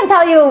 but I can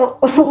tell you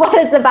what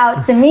it's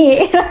about to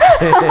me.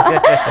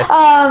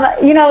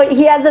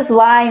 He has this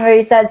line where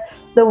he says,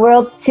 "The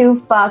world's too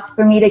fucked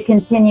for me to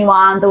continue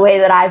on the way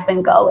that I've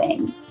been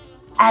going."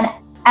 And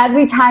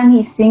every time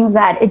he sings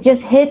that, it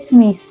just hits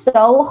me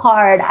so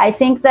hard. I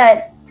think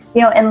that,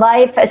 in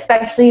life,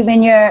 especially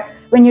when you're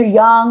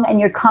young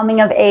and you're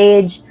coming of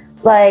age,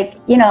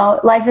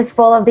 life is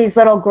full of these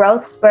little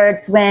growth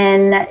spurts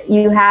when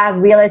you have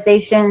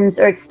realizations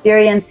or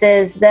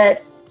experiences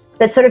that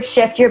sort of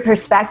shift your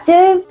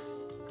perspective.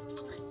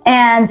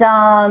 And,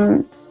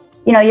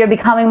 you're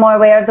becoming more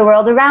aware of the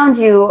world around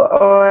you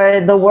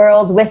or the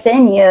world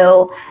within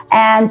you.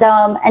 And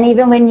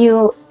even when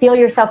you feel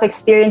yourself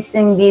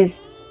experiencing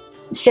these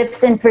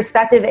shifts in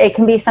perspective, it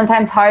can be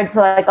sometimes hard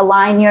to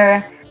align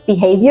your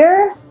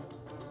behavior.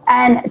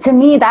 And to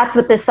me, that's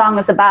what this song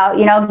is about.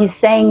 He's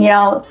saying,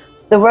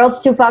 the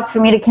world's too fucked for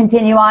me to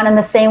continue on in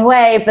the same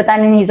way. But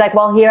then he's like,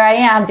 well, here I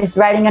am just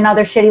writing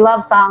another shitty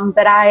love song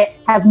that I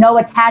have no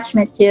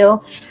attachment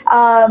to.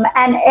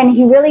 And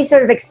he really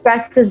sort of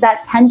expresses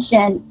that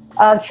tension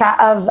of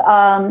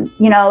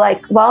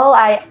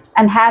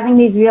I'm having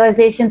these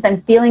realizations,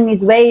 I'm feeling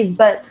these ways,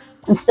 but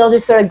I'm still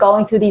just sort of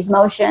going through these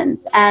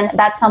motions. And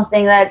that's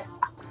something that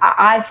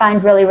I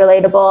find really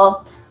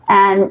relatable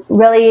and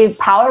really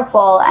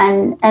powerful.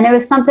 And it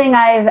was something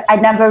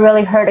I'd never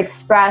really heard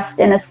expressed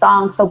in a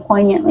song so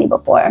poignantly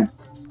before.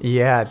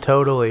 Yeah,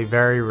 totally.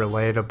 Very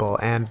relatable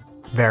and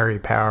very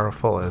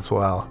powerful as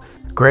well.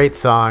 Great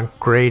song,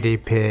 great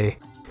EP.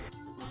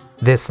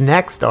 This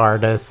next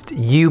artist,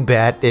 You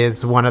Bet,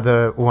 is one of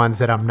the ones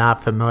that I'm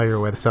not familiar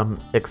with, so I'm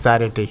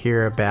excited to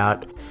hear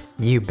about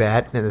You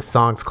Bet. And the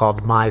song's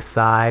called My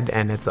Side,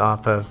 and it's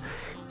off of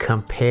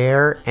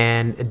Compare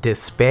and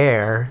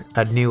Despair,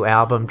 a new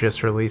album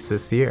just released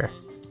this year.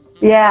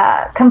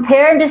 Yeah,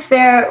 Compare and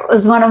Despair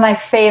was one of my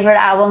favorite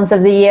albums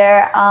of the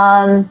year.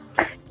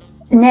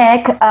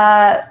 Nick,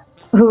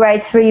 who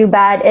writes for You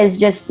Bet, is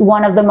just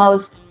one of the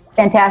most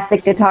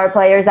fantastic guitar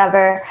players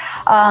ever.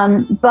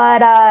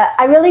 But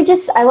I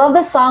love the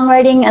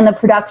songwriting and the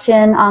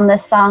production on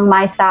this song,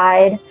 My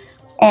Side.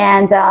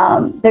 And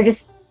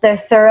they're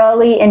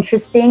thoroughly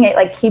interesting.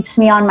 It keeps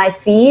me on my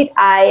feet.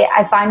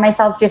 I find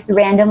myself just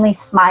randomly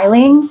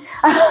smiling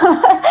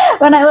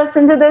when I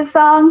listen to this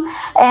song.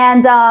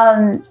 And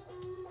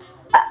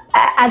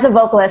as a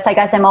vocalist, I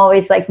guess I'm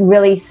always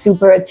really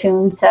super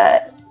attuned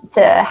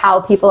to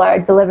how people are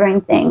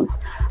delivering things.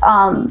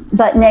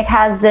 But Nick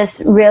has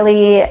this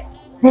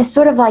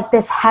sort of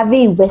this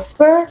heavy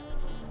whisper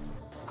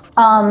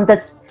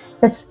that's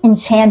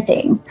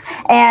enchanting.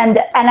 And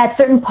at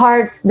certain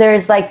parts,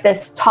 there's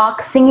this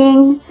talk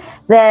singing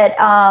that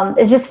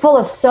is just full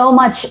of so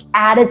much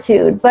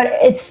attitude, but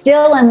it's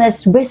still in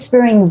this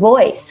whispering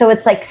voice. So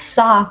it's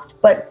soft,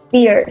 but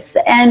fierce.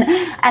 And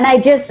I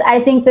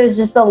think there's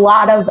just a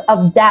lot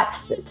of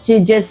depth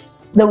to just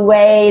the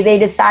way they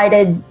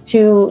decided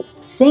to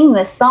sing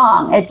this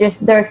song.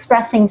 They're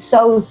expressing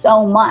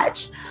so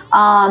much.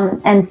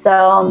 And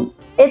so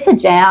it's a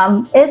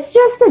jam. It's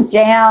just a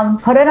jam.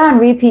 Put it on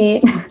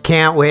repeat.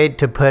 Can't wait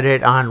to put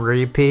it on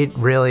repeat.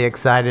 Really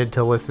excited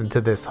to listen to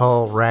this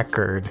whole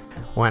record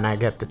when I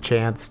get the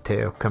chance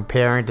to.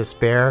 Compare and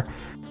Despair,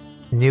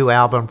 new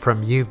album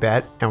from You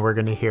Bet, and we're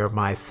going to hear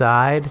My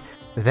Side.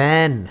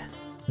 Then,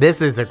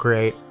 this is a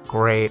great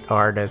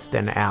artist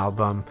and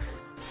album,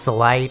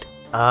 Slight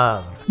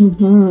of.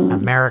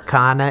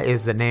 Americana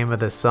is the name of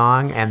the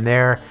song, and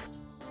their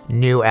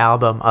new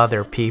album,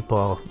 Other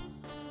People,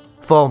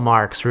 full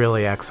marks,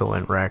 really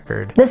excellent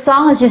record. The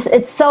song is just,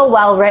 it's so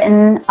well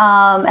written,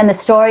 and the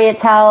story it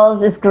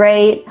tells is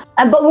great.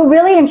 But what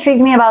really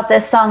intrigued me about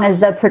this song is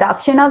the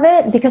production of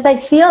it, because I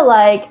feel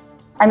like,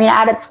 I mean,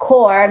 at its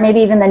core, maybe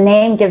even the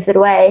name gives it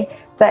away,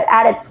 but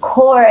at its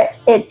core,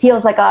 it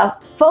feels like a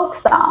folk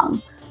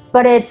song,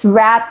 but it's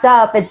wrapped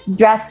up, it's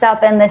dressed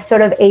up in this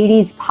sort of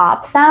 80s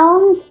pop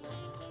sound.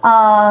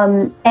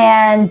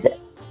 And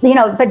you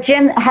know, but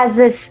Jim has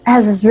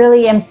this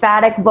really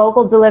emphatic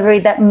vocal delivery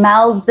that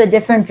melds the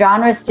different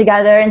genres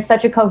together in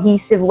such a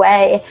cohesive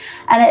way,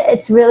 and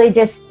it's really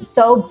just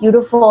so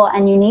beautiful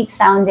and unique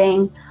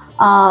sounding.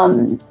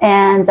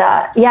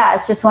 Yeah,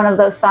 it's just one of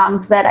those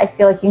songs that I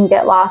feel like you can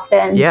get lost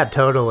in. Yeah,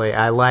 totally.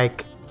 I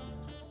like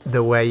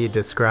the way you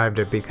described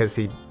it, because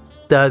he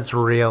does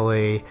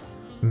really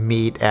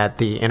meet at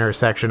the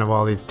intersection of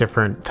all these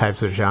different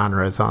types of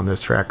genres on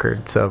this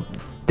record. So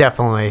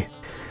definitely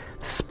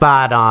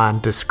spot on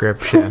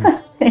description.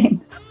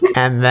 Thanks.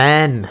 And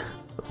then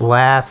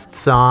last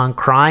song,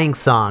 Crying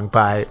Song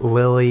by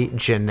Lily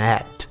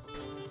Jeanette.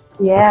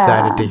 Yeah.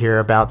 Excited to hear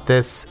about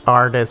this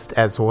artist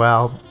as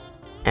well,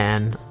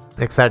 and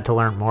excited to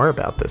learn more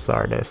about this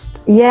artist.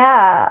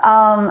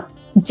 Yeah.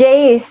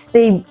 Jace,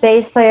 the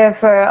bass player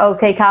for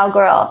OK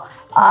Cowgirl,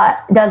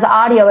 does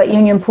audio at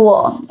Union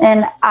Pool.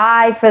 And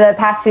I, for the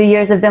past few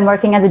years, have been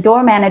working as a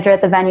door manager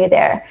at the venue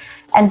there.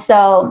 And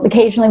so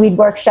occasionally we'd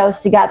work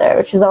shows together,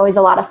 which was always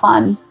a lot of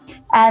fun.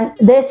 And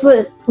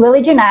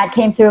Lily Jeanette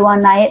came through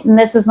one night, and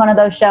this was one of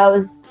those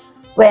shows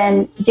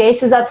when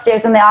Jace is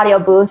upstairs in the audio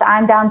booth,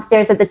 I'm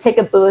downstairs at the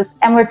ticket booth,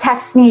 and we're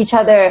texting each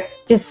other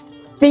just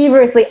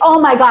feverishly. Oh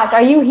my gosh,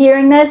 are you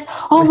hearing this?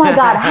 Oh my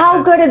God,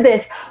 how good is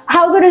this?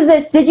 How good is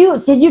this? Did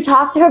you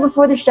talk to her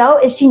before the show?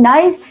 Is she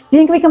nice? Do you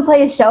think we can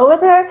play a show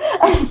with her?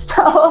 And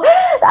so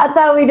that's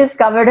how we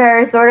discovered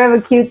her, sort of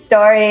a cute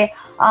story.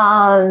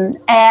 Yeah,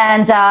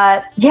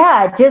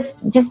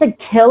 just a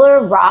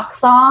killer rock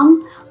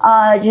song,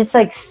 just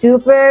like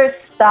super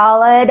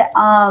solid.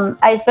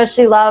 I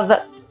especially love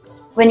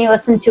when you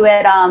listen to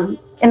it,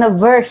 in the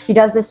verse, she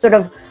does this sort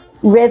of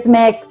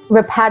rhythmic,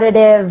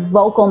 repetitive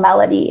vocal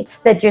melody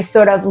that just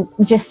sort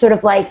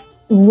of like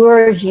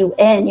lures you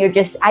in.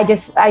 I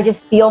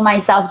just feel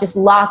myself just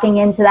locking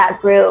into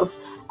that groove.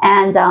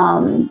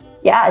 And,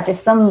 yeah,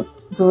 just some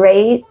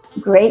great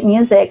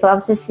music.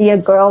 Love to see a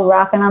girl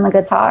rocking on the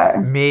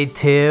guitar. Me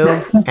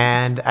too.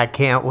 And I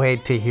can't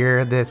wait to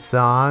hear this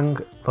song,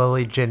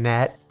 Lily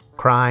Jeanette,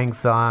 Crying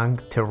Song,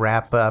 to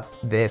wrap up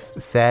this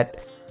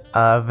set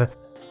of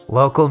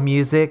local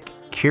music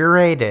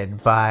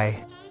curated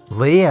by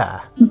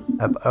Leah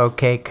of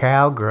OK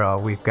Cowgirl.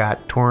 We've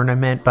got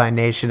Tournament by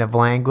Nation of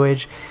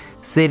Language,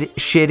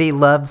 Shitty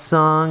Love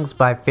Songs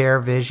by Fair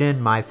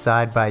Vision, My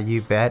Side by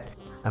You Bet,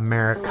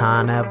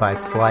 Americana by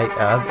Sleight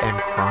of,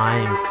 and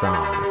Crying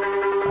Song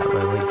by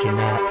Lily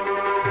Jeanette.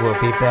 We'll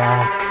be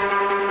back.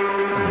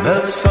 And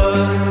that's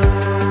fine.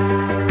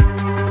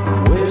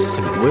 I'm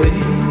wasting away.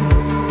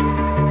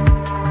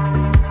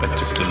 I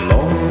took the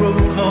long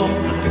road home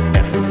and it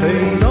never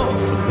paid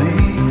off for me.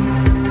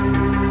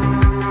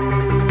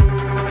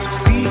 It's a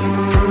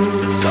feeling proof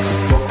as I'm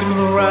walking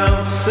around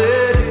the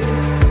city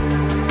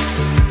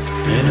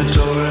in a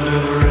toy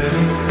never ready.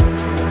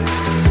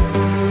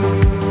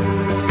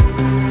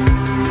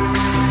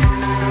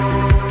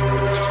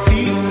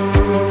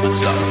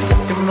 I'm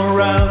walking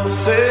around the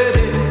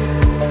city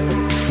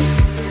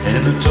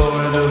in a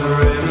toy never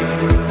ready.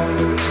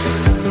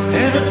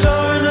 In a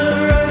toy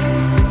never ready.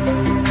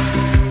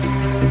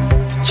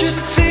 Should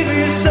see for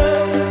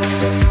yourself.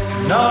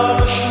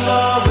 Not rushing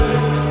of it.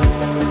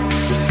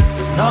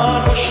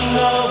 Not rushing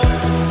of it.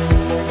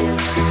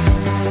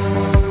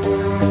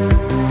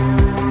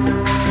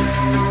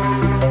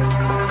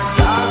 'Cause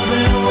I've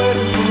been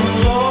waiting for a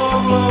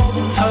long,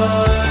 long time.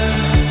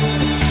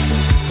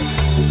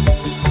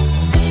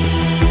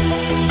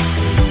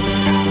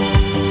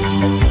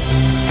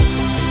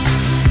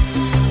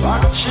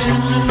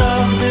 And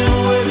I've been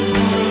waiting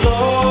for a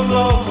long,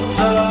 long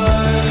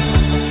time.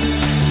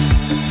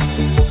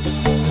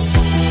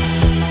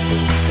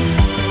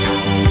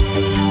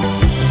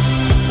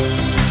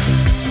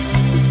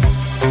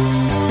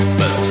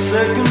 But the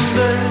second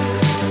day,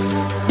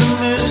 the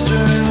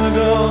mystery will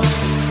go.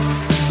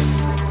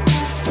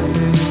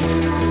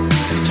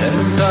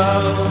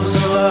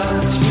 10,000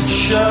 lights would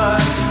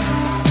shine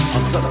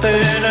on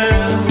something else.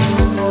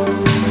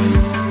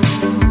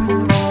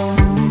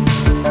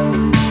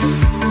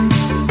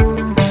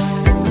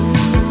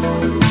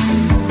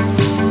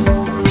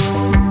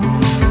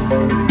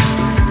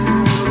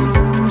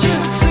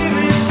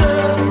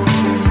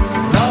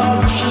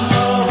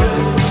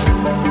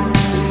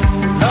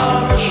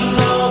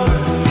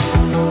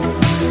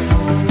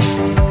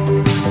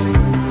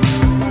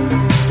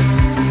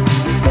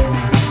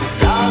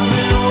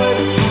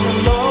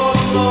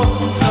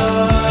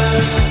 Time.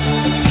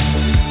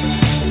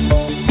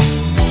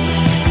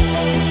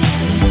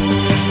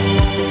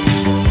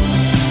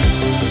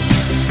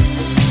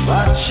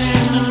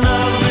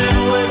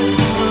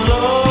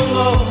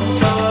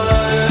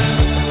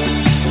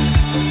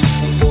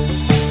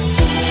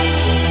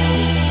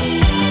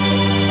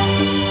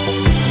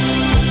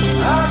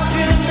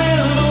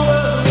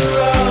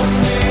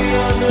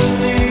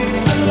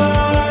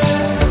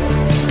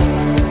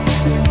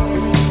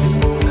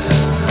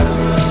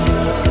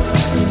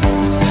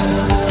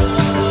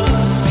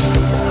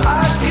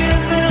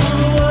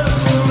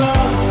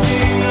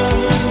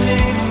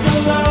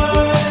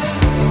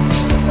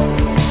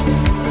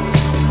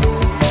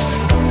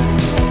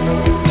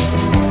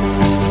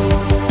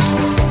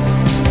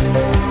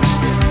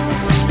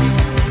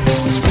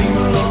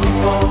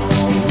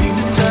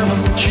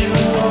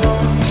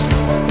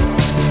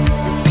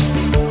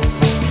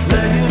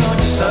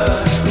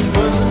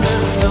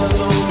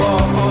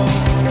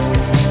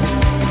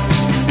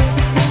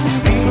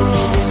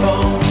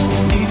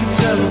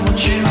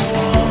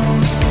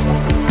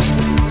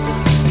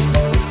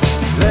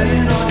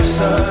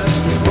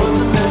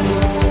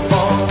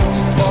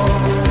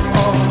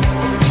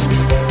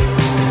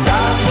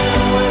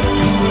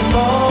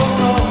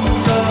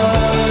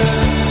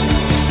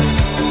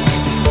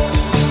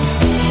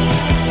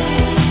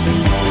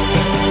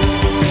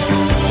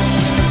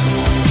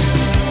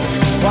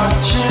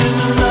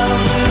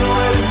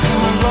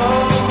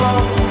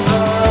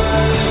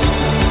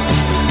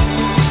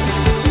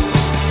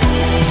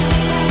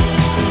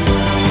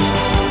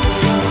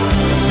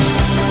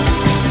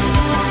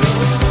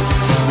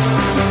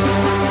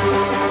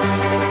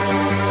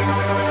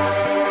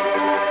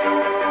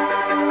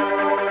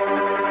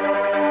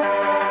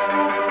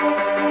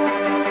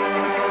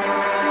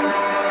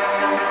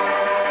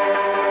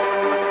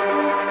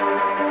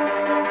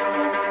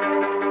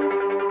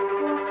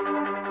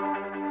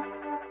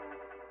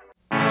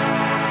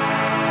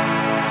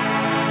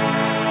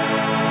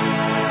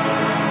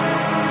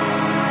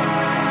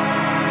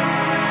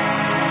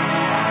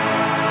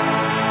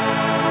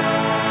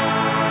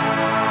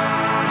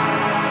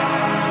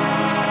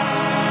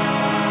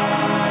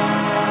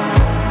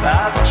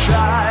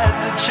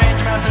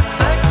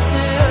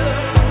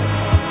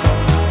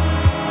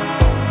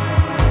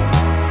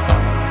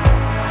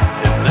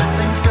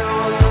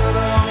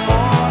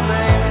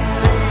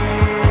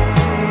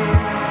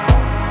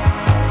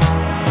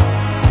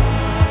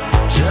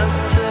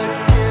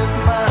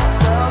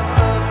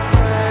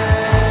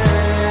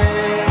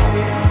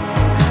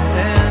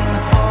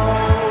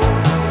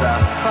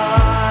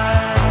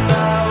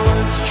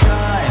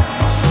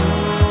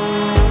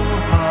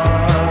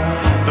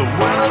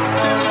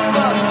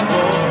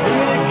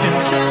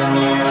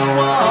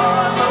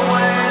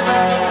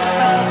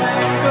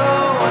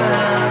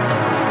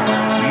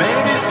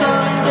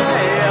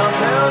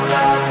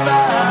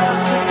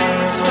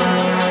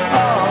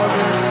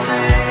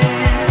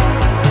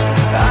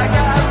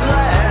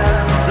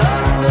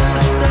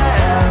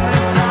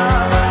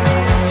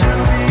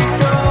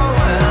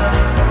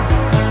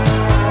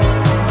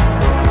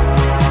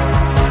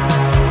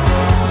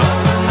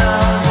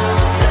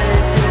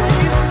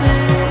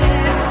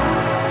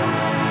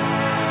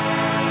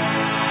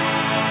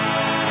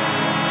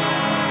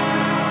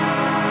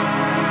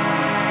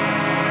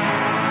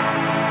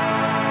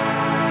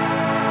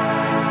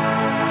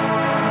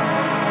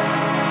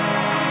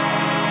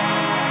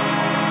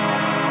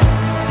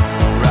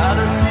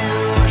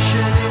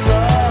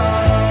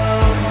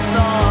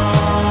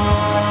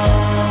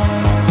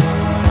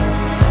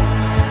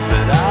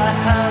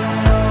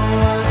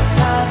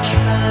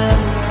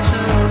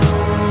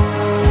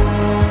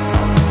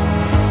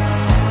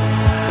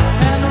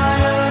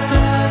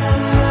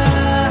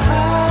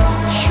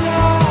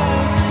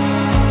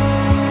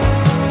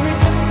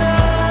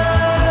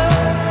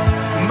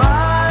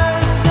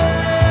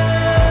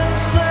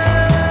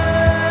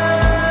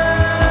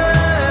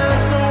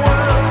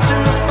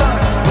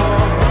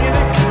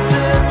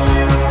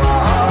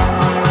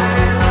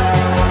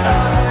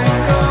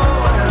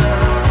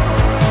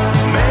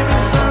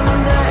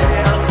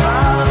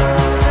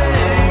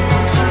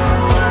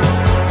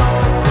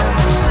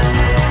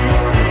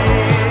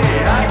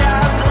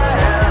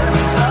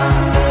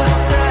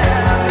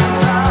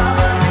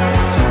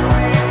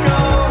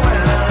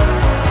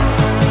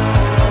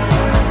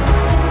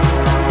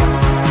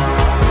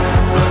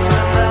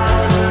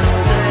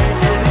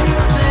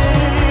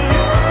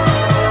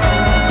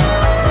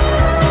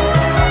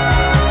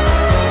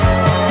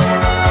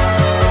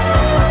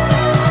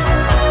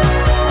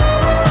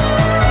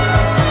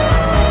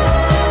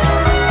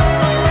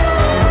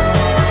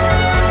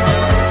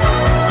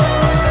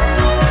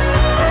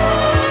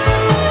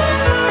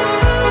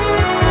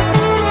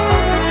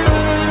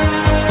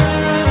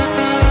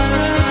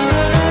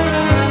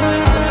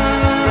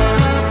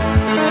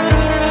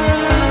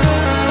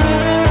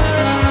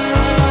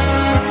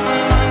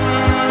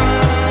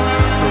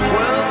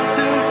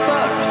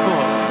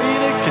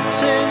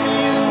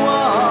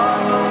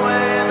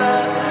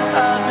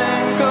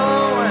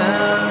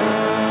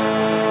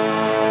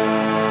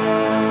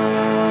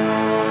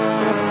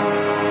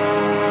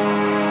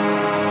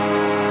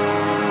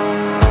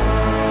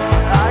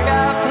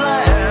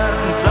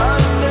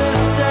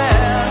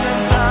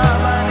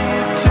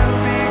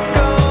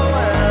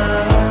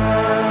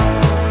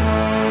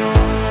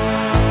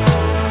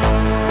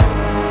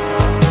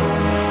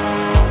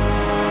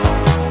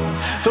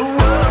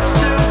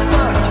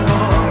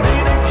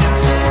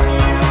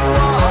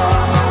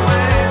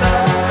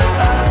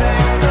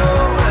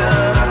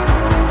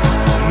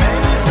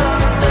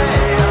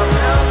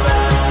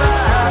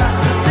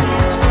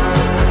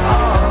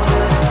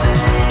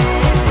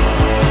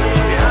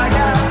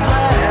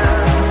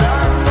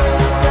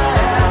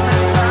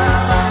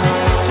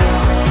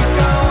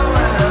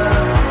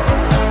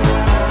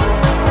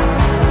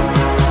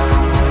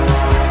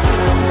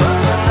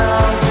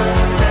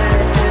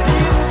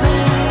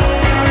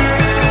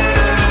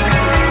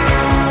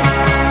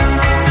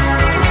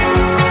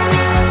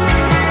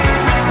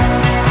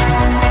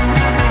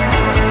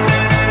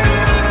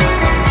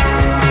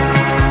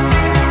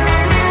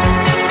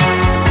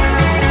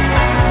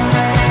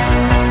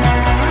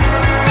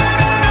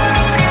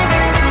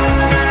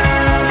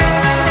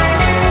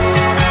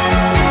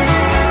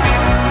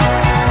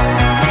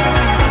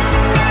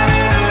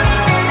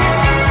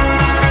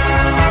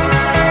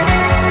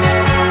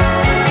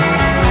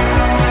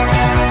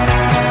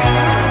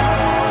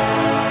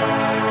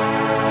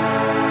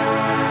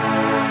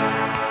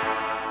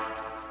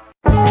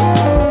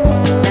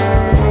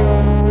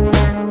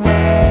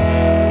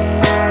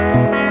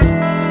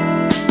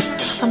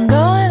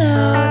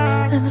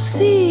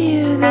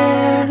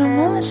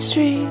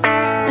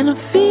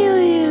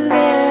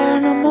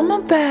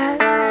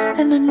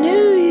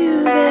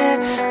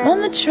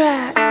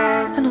 track,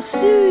 and I'll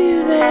sue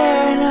you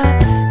there, and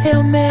I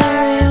Hail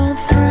Mary on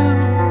through.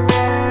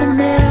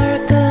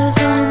 America's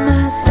on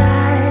my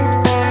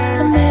side.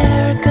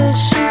 America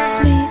shoots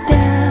me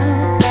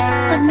down.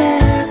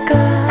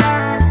 America,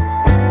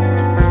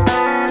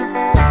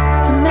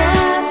 a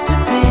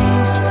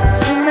masterpiece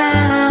is in my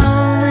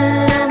home, and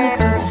it only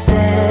puts its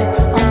head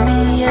on me,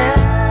 yeah.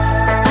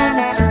 It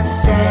only puts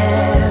its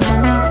head on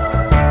me.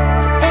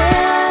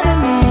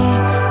 Enemy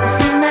is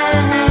in my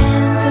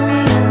hands, and we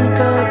only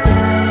go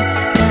down,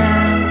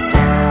 down,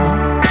 down.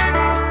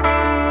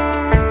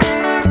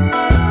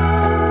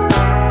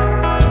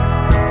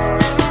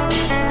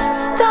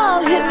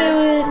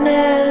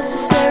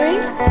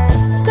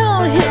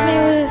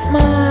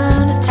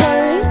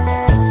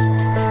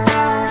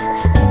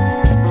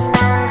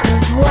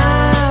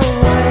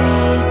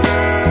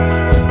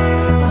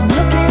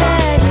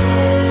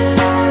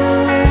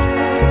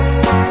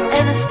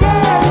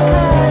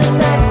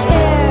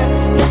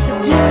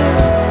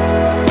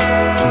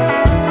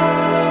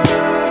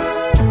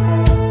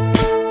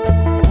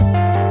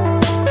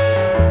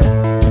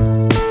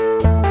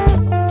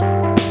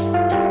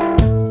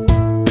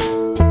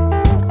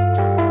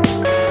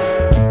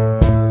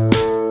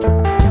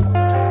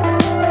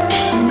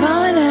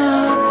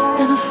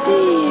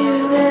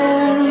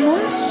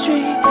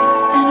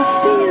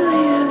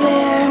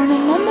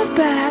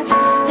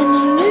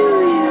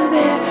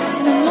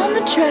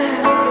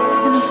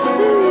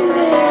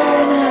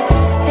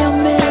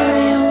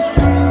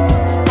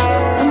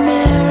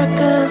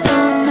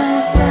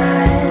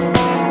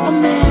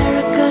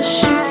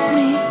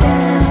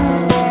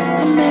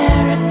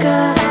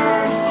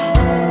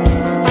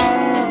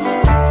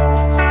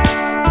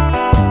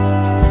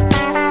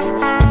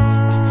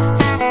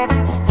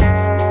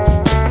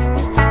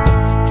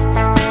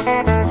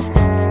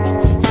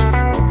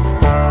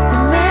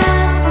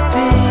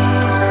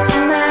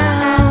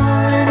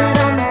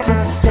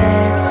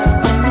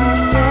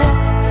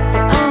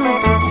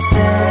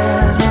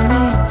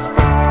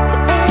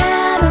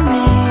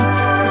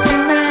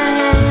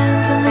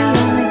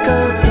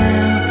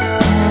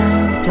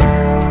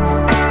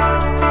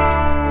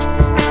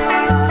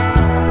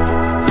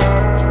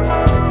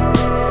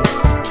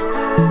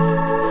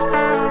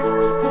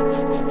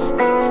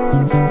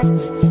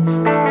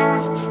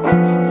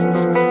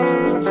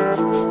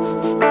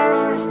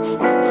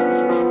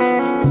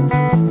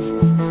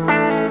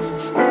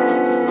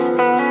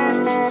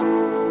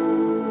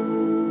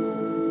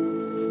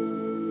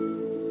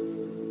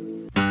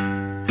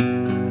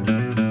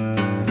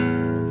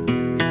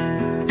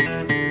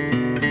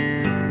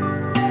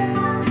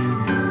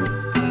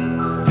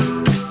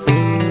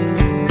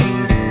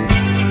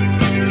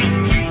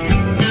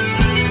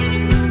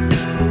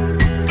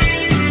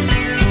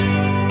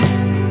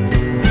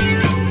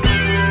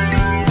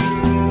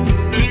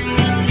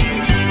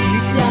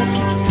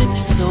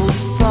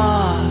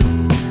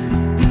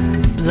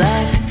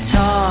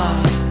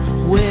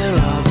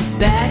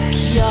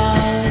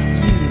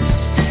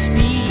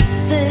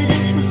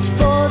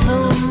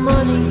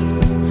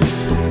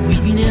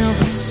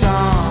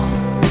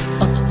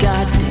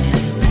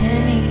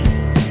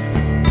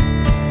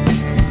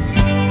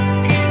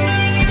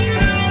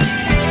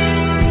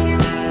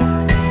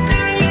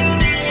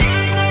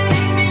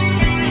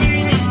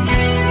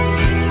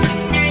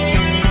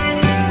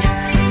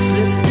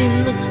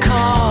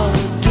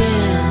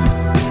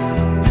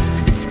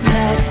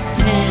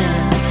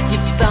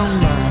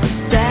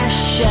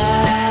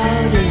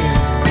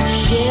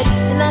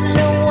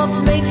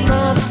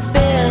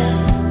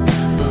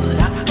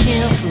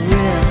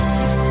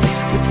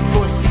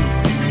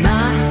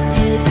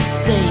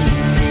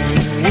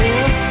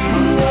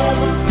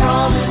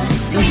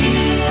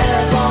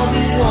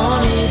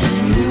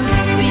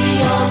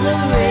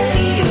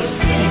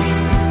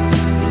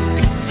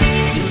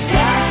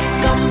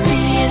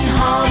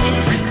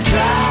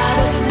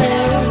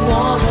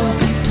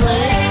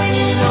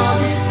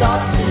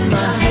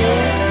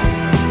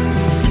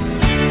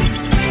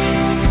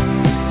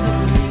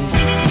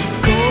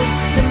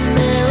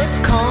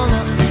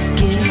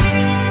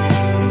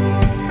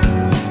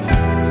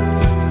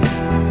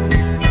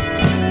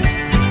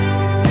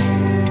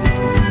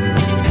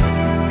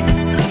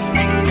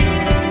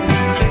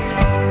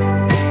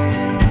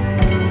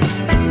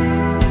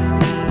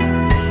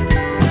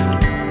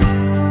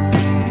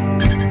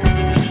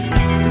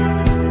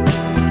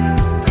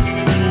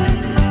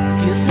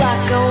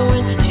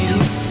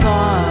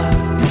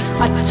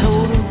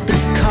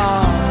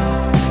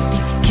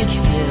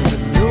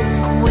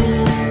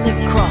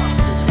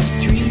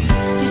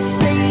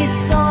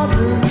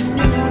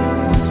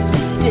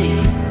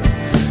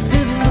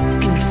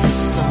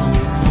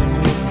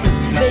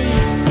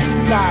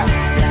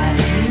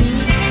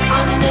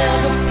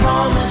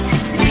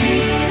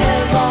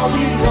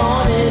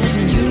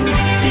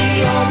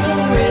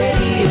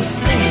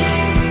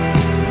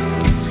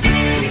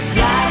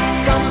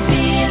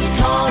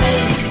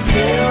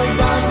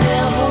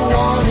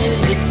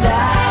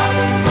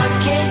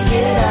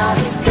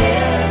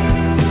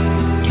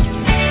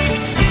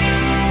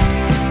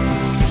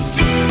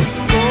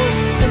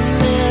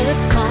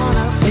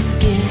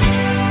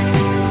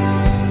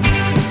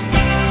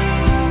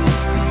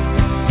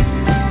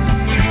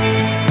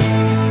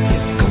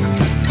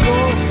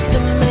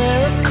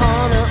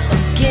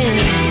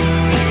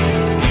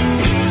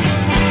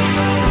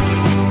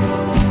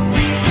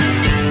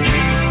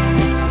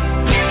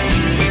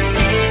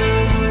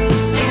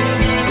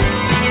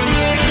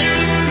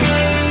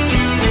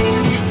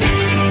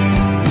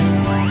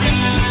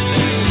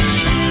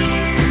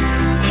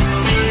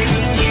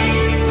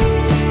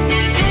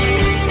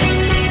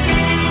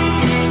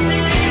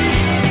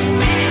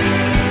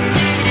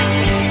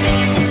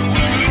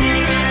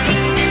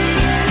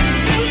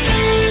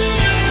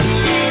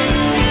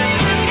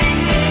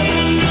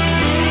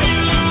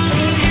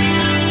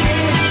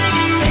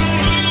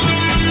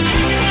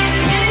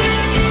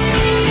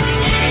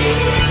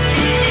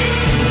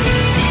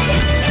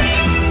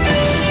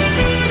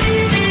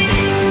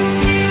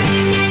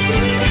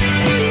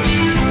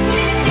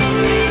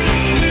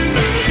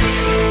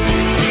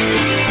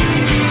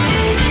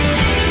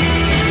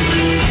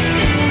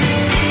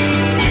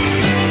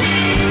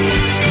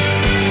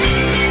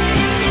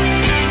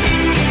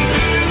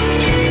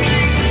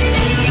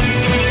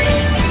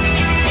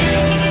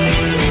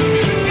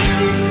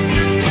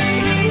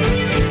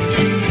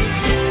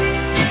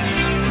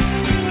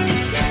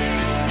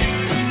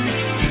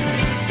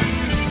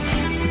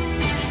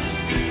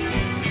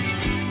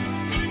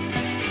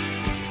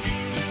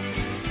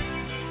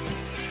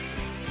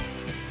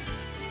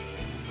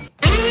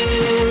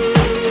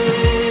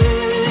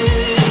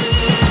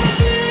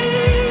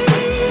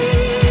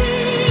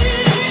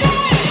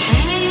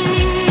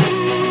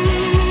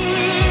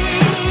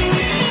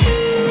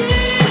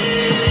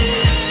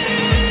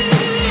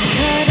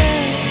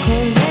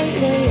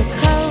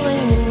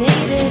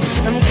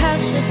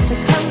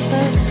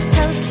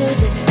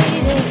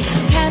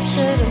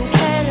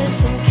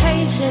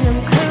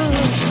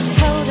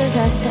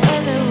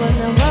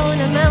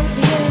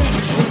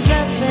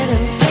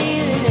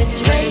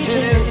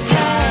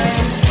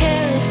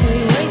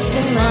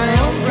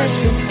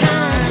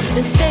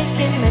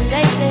 mistaken me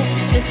lately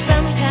for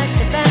some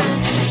passerby.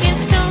 You're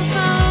so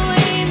far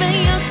away, but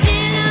you're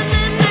still on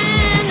my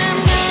mind. I'm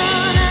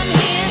gone, I'm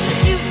here,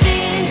 you've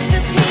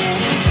disappeared,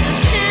 so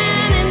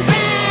shining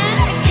bright,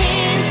 I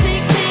can't see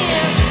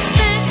clear.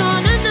 Back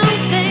on a new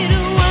day to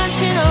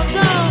watch it all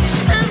go.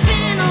 I've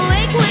been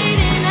awake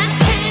waiting, I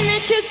can't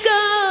let you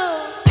go.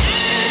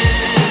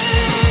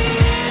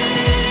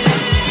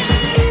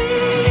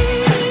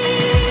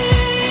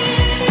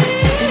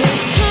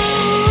 This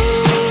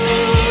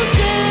whole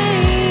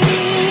day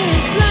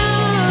is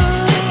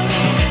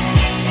lost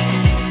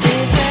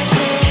if I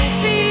can't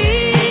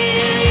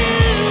feel you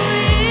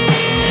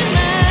in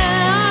my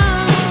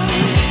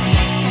arms.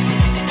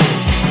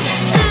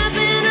 I've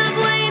been up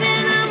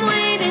waiting, I'm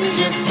waiting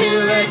just to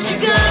let you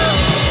go.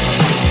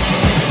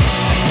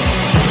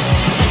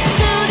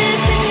 So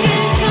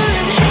disengaged, full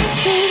of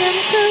hatred, I'm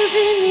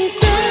closing these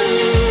doors.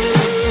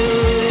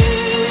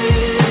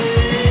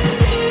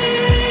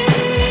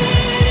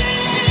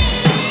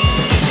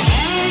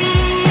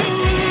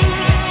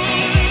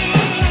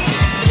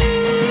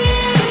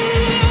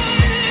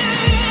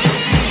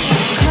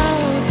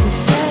 Cold to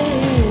say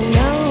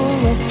no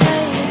with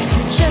face,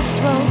 you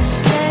just won't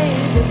lay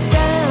this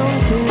down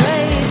to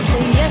waste.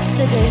 Say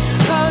yesterday,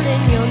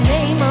 calling your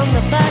name on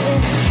the button.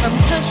 I'm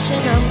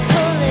pushing, I'm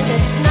pulling,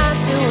 it's not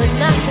doing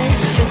nothing.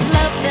 This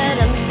love that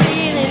I'm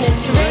feeling,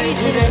 it's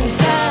raging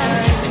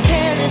inside.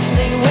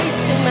 Carelessly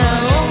wasting my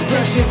own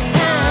precious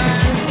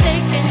time.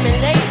 Mistaken me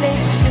lately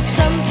for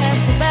some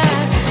passerby.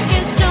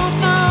 You're so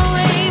far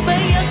away, but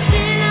you're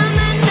still on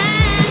my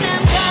mind.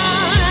 I'm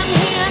gone, I'm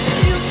here,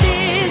 you've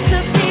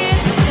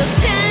disappeared, so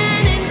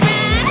shining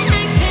bright,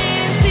 I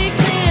can't see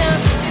clear.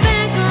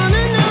 Back on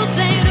a new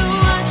day to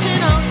watch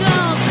it all go.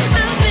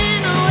 I've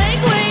been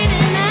awake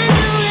waiting, I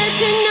know that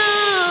you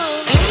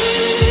know.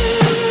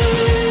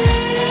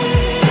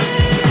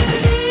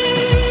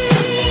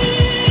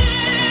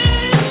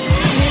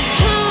 This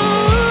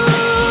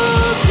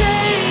whole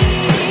day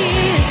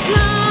is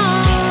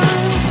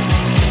lost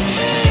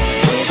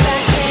if I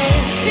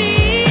can't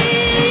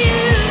feel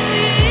you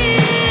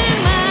in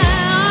my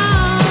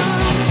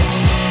arms.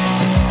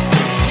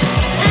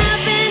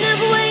 I've been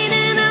up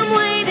waiting, I'm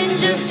waiting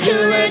just to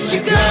let you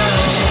go.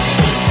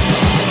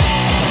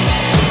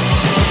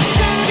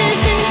 So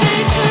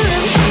disengaged, full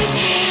of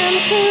hatred, I'm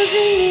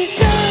closing these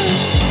doors.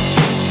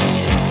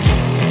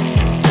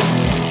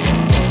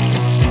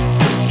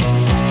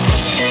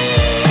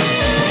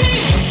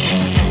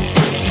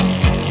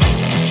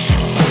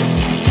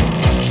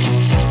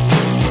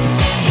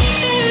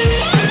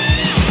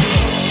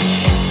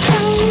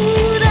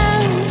 Hold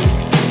on,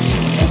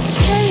 it's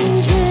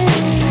changing.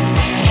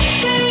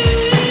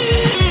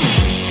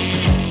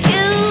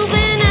 You've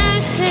been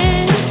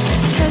acting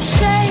so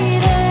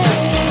shady.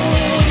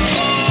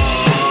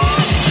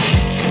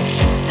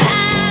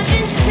 I've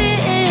been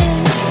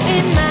sitting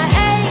in my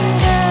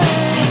anger.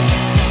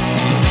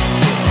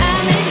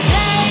 I'm in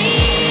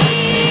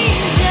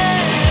danger.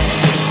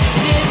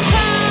 This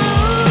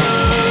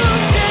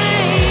whole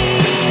day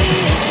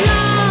is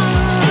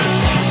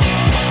lost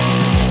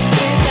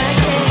if I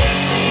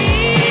can't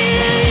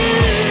feel you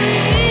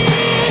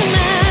in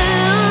my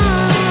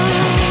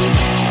arms.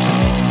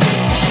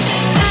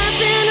 I've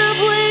been up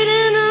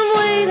waiting, I'm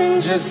waiting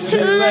just to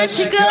let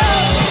you go.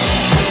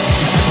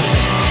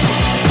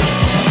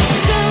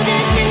 So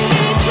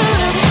disengaged, full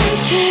of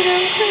hatred,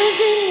 I'm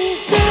closing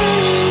these doors.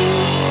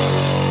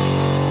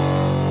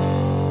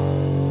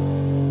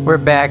 We're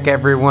back,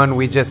 everyone.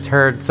 We just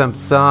heard some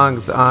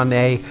songs on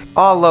a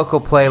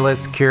all-local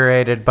playlist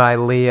curated by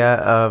Leah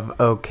of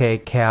OK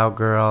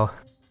Cowgirl.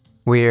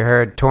 We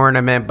heard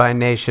Tournament by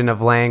Nation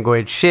of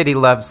Language, Shitty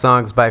Love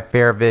Songs by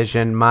Fair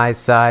Vision, My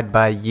Side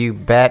by You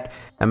Bet,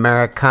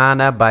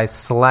 Americana by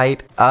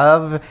Sleight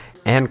of,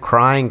 and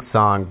Crying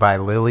Song by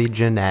Lily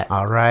Jeanette.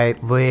 All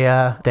right,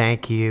 Leah,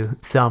 thank you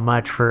so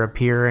much for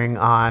appearing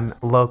on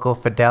Local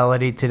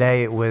Fidelity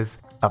today. It was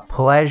a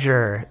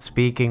pleasure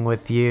speaking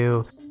with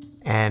you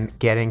and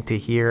getting to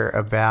hear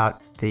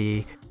about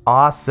the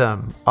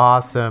awesome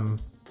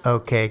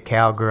OK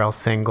Cowgirl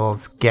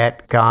singles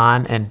Get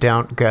Gone and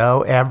Don't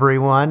Go,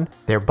 everyone.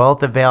 They're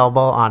both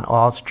available on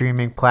all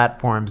streaming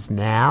platforms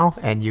now,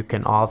 and you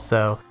can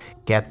also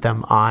get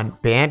them on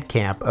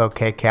Bandcamp,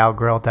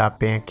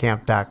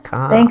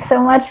 okcowgirl.bandcamp.com. Thanks so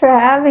much for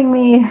having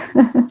me.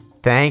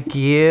 Thank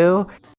you.